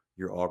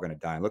 you're all going to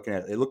die. And looking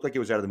at it, it looked like it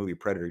was out of the movie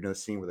Predator. The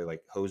scene where they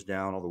like hose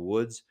down all the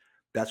woods?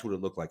 That's what it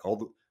looked like.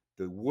 All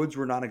the woods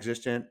were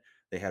non-existent.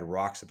 They had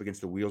rocks up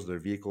against the wheels of their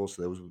vehicles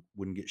so those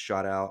wouldn't get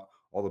shot out.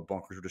 All the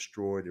bunkers were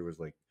destroyed. There was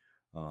like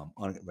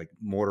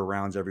mortar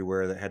rounds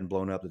everywhere that hadn't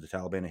blown up that the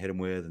Taliban had hit them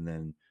with. And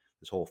then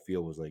this whole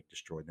field was like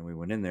destroyed. Then we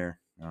went in there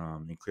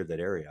and cleared that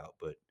area out.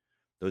 But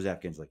those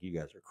Afghans, like, you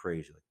guys are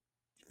crazy. Like,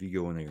 if you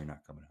go in there, you're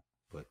not coming out.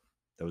 But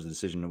that was a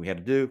decision that we had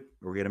to do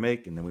or we had to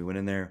make. And then we went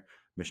in there,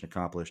 mission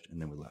accomplished,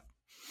 and then we left.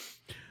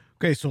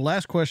 Okay. So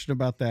last question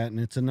about that. And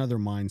it's another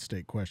mind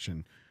state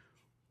question.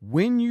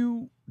 When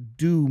you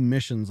do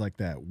missions like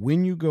that,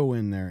 when you go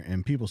in there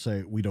and people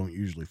say, we don't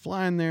usually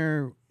fly in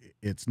there,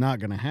 it's not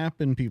going to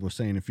happen. People are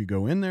saying, if you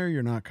go in there,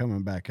 you're not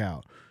coming back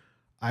out.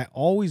 I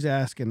always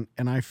ask, and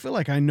I feel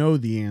like I know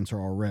the answer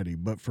already,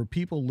 but for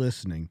people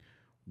listening,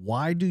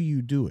 why do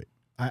you do it?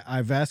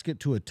 I've asked it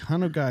to a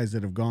ton of guys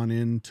that have gone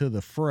into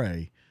the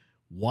fray.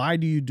 Why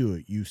do you do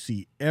it? You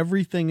see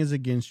everything is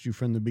against you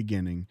from the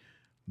beginning.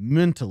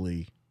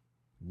 Mentally,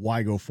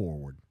 why go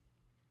forward?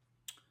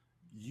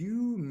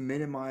 You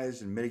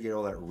minimize and mitigate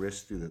all that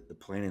risk through the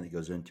planning that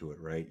goes into it,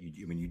 right?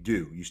 You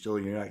do.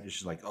 You're not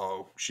just like,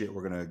 oh shit,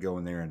 we're gonna go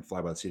in there and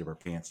fly by the seat of our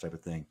pants type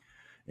of thing.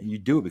 And you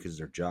do it because it's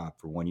their job.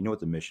 For one, you know what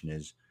the mission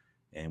is,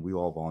 and we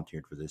all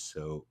volunteered for this,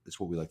 so it's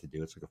what we like to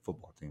do. It's like a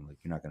football team. Like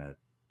you're not gonna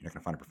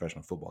find a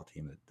professional football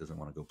team that doesn't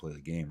want to go play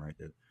the game, right?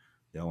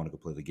 They all want to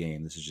go play the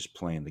game. This is just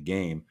playing the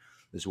game.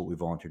 This is what we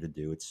volunteered to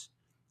do.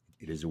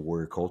 It is a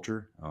warrior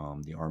culture.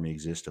 The Army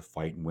exists to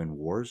fight and win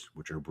wars,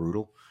 which are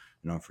brutal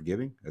and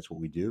unforgiving. That's what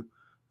we do.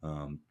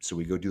 So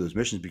we go do those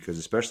missions because,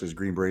 especially as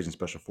Green Berets and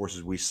Special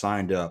Forces, we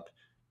signed up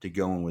to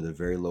go in with a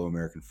very low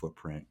American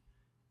footprint,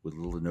 with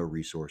little to no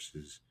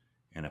resources,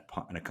 and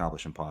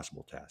accomplish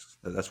impossible tasks.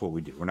 That's what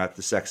we do. We're not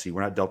the sexy.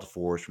 We're not Delta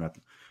Force. We're not,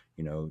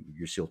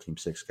 your SEAL Team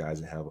 6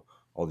 guys that have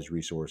all these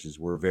resources.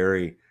 We're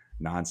very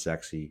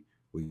non-sexy.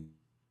 We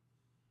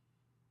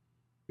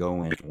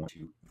go in and want to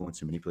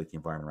influence and manipulate the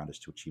environment around us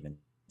to achieve a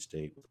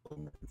state with a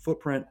American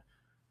footprint,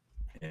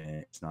 and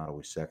it's not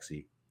always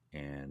sexy.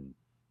 And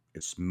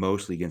it's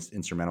mostly against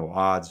insurmountable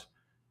odds,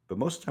 but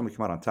most of the time we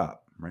come out on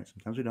top, right?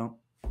 Sometimes we don't,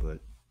 but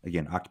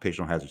again,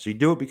 occupational hazard. So you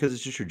do it because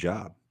it's just your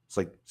job. It's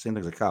like same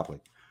thing as a cop. Like,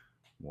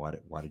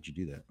 why did you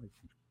do that? Like,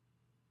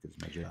 because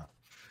it's my job.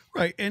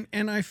 Right.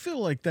 And I feel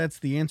like that's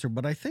the answer,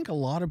 but I think a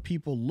lot of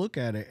people look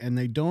at it and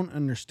they don't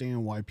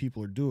understand why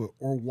people are doing it,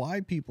 or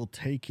why people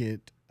take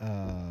it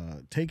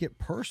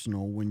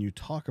personal when you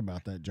talk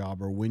about that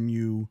job, or when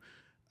you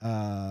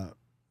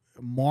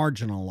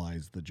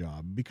marginalize the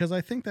job, because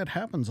I think that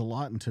happens a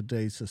lot in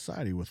today's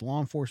society with law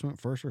enforcement,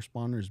 first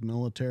responders,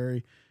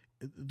 military.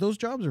 Those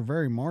jobs are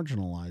very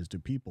marginalized to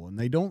people, and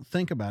they don't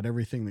think about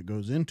everything that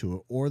goes into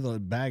it or the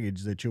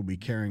baggage that you'll be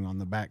carrying on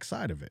the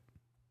backside of it.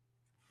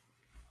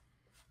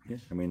 Yeah,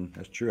 I mean,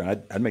 that's true.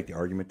 I'd make the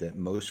argument that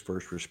most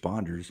first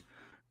responders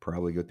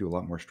probably go through a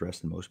lot more stress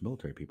than most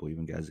military people,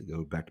 even guys that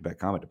go back-to-back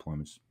combat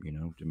deployments.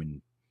 I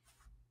mean,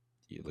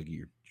 you look at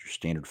your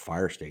standard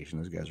fire station,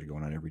 those guys are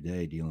going out every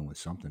day dealing with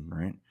something,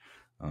 right?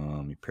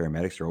 Your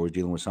paramedics are always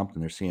dealing with something.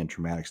 They're seeing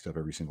traumatic stuff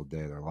every single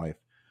day of their life.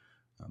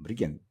 But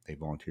again, they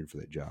volunteered for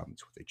that job.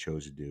 It's what they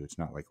chose to do. It's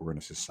not like we're in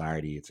a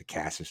society. It's a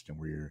caste system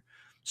where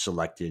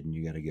selected and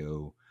you got to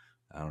go,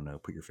 I don't know,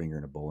 put your finger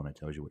in a bowl and it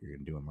tells you what you're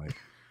going to do in life,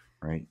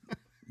 right?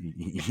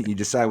 You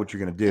decide what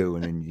you're going to do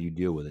and then you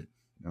deal with it.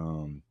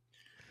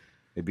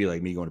 It'd be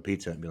like me going to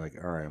Pizza Hut and be like,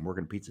 all right, I'm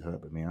working Pizza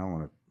Hut, but man, I don't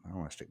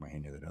want to stick my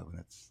hand near that oven.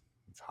 It's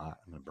hot.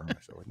 I'm going to burn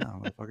myself. Like,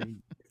 no, motherfucker,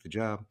 you take the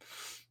job,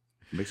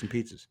 make some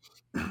pizzas.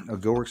 I'll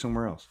go work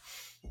somewhere else.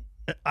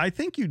 I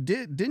think you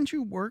did. Didn't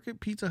you work at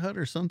Pizza Hut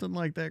or something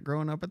like that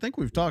growing up? I think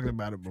we've talked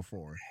about it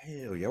before.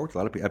 Hell yeah, I worked a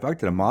lot of pizza. I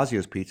worked at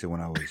Amazio's Pizza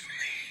when I was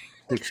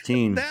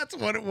 16. That's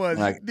what it was.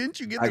 Didn't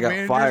you get the got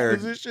manager's fired.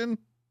 position?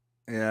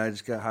 Yeah, I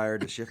just got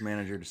hired. The shift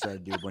manager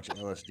decided to do a bunch of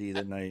LSD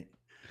that night,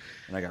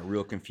 and I got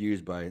real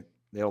confused by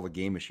they had all the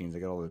game machines. I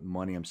got all the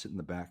money. I'm sitting in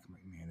the back. I'm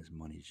like, man, this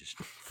money's just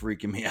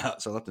freaking me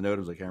out. So I left a note. I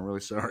was like, hey, I'm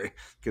really sorry.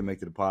 Couldn't make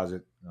the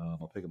deposit.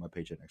 I'll pick up my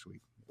paycheck next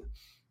week.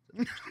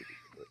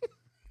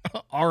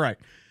 All right.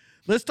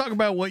 Let's talk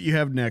about what you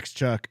have next,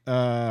 Chuck.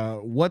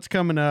 What's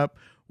coming up,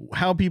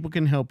 how people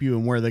can help you,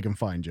 and where they can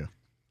find you.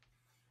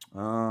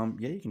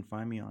 Yeah, you can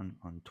find me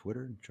on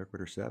Twitter, Chuck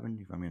Ritter 7. You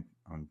can find me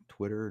on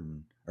Twitter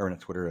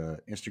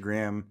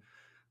Instagram,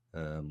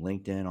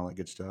 LinkedIn, all that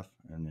good stuff.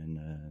 And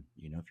then,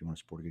 if you want to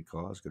support a good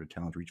cause, go to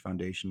Talent Reach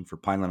Foundation for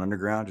Pineline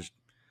Underground, just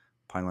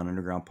Pineline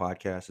Underground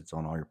podcast. It's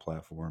on all your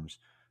platforms.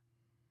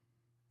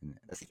 And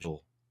that's the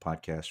official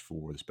podcast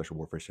for the Special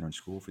Warfare Center and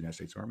School for the United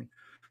States Army.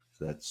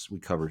 So we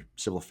cover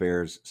civil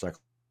affairs, cycle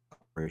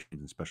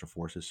operations, and special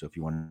forces. So if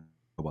you want to know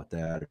about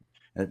that,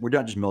 and we're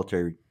not just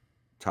military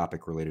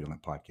topic related on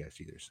that podcast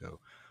either. So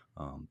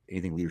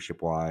anything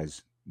leadership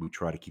wise, we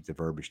try to keep the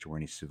verbiage to where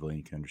any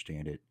civilian can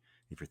understand it.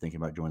 If you're thinking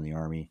about joining the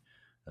Army,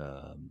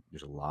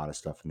 there's a lot of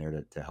stuff in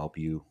there to help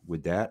you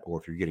with that. Or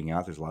if you're getting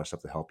out, there's a lot of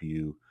stuff to help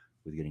you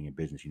with getting in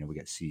business. We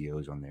got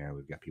CEOs on there.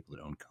 We've got people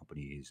that own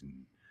companies,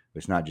 and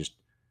it's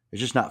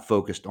just not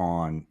focused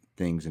on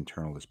things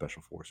internal to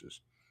special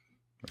forces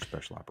or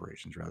special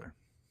operations rather.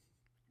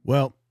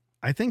 Well,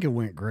 I think it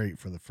went great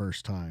for the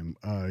first time.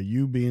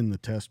 You being the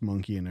test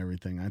monkey and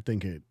everything, I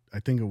think it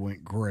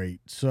went great.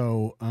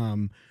 So,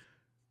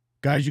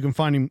 guys, you can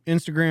find him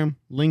Instagram,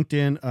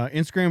 LinkedIn.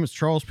 Instagram is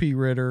Charles P.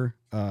 Ritter.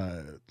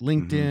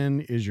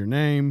 LinkedIn is your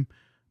name.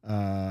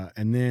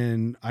 And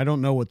then I don't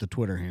know what the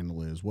Twitter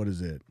handle is. What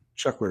is it?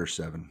 Chuck Ritter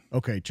 7.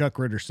 Okay, Chuck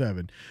Ritter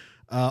 7.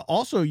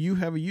 Also, you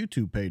have a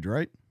YouTube page,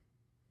 right?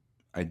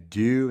 I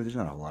do. There's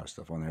not a lot of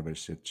stuff on there, but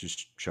it's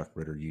just Chuck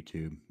Ritter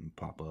YouTube and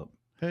pop up.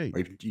 Hey,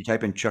 or you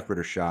type in Chuck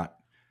Ritter shot,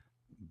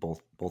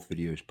 both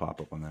videos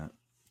pop up on that.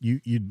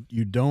 You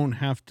don't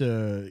have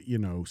to,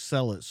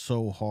 sell it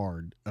so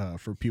hard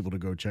for people to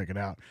go check it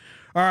out.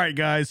 All right,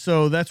 guys.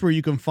 So that's where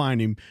you can find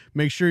him.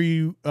 Make sure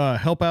you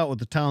help out with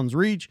the Talons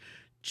Reach.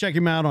 Check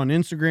him out on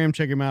Instagram.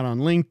 Check him out on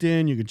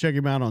LinkedIn. You can check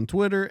him out on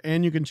Twitter,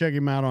 and you can check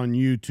him out on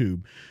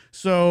YouTube.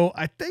 So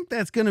I think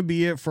that's going to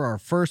be it for our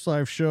first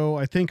live show.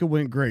 I think it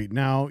went great.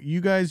 Now,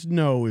 you guys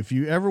know if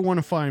you ever want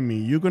to find me,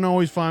 you can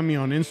always find me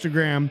on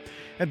Instagram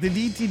at the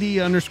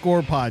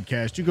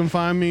DTD_podcast. You can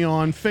find me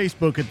on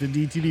Facebook at the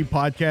DTD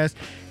podcast,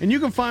 and you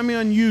can find me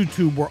on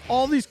YouTube where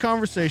all these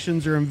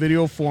conversations are in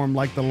video form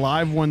like the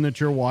live one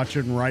that you're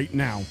watching right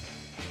now.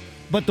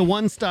 But the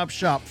one-stop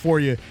shop for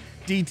you,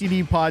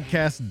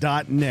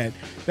 DTDpodcast.net.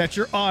 That's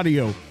your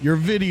audio, your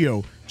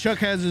video. Chuck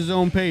has his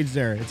own page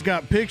there. It's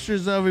got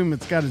pictures of him.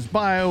 It's got his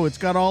bio. It's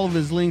got all of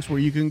his links where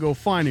you can go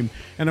find him.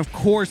 And of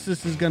course,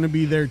 this is going to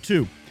be there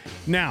too.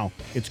 Now,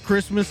 it's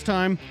Christmas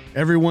time.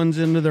 Everyone's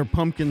into their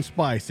pumpkin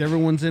spice.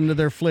 Everyone's into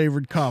their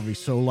flavored coffee.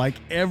 So like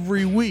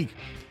every week,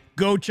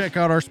 go check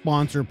out our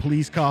sponsor,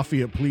 Police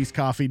Coffee at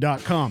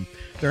policecoffee.com.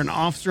 They're an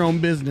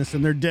officer-owned business,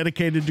 and they're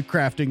dedicated to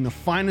crafting the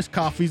finest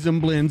coffees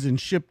and blends and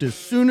shipped as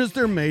soon as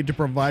they're made to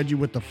provide you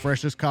with the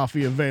freshest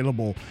coffee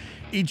available.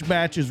 Each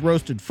batch is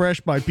roasted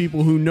fresh by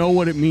people who know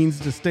what it means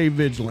to stay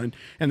vigilant,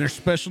 and their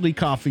specialty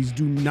coffees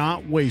do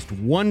not waste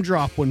one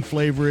drop when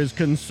flavor is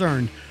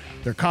concerned.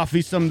 Their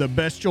coffee's some of the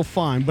best you'll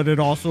find, but it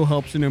also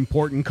helps an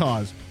important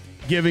cause,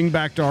 giving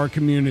back to our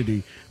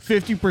community.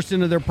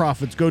 50% of their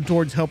profits go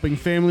towards helping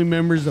family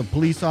members of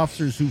police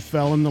officers who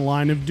fell in the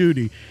line of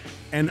duty.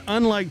 And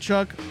unlike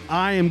Chuck,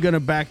 I am going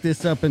to back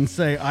this up and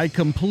say I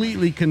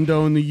completely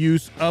condone the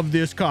use of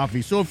this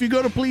coffee. So if you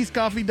go to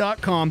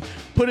policecoffee.com,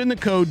 put in the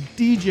code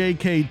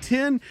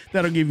DJK10,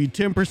 that'll give you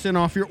 10%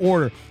 off your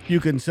order. You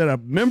can set up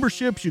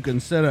memberships, you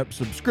can set up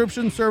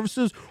subscription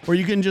services, or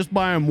you can just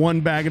buy them one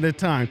bag at a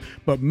time.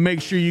 But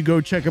make sure you go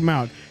check them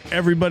out.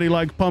 Everybody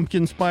likes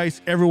pumpkin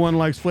spice, everyone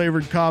likes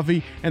flavored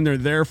coffee, and they're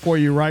there for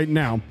you right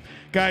now.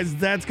 Guys,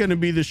 that's going to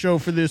be the show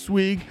for this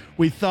week.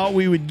 We thought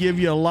we would give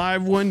you a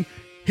live one.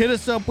 Hit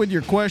us up with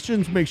your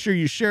questions. Make sure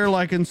you share,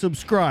 like, and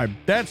subscribe.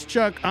 That's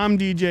Chuck. I'm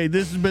DJ.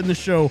 This has been the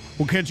show.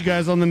 We'll catch you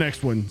guys on the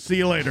next one. See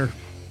you later.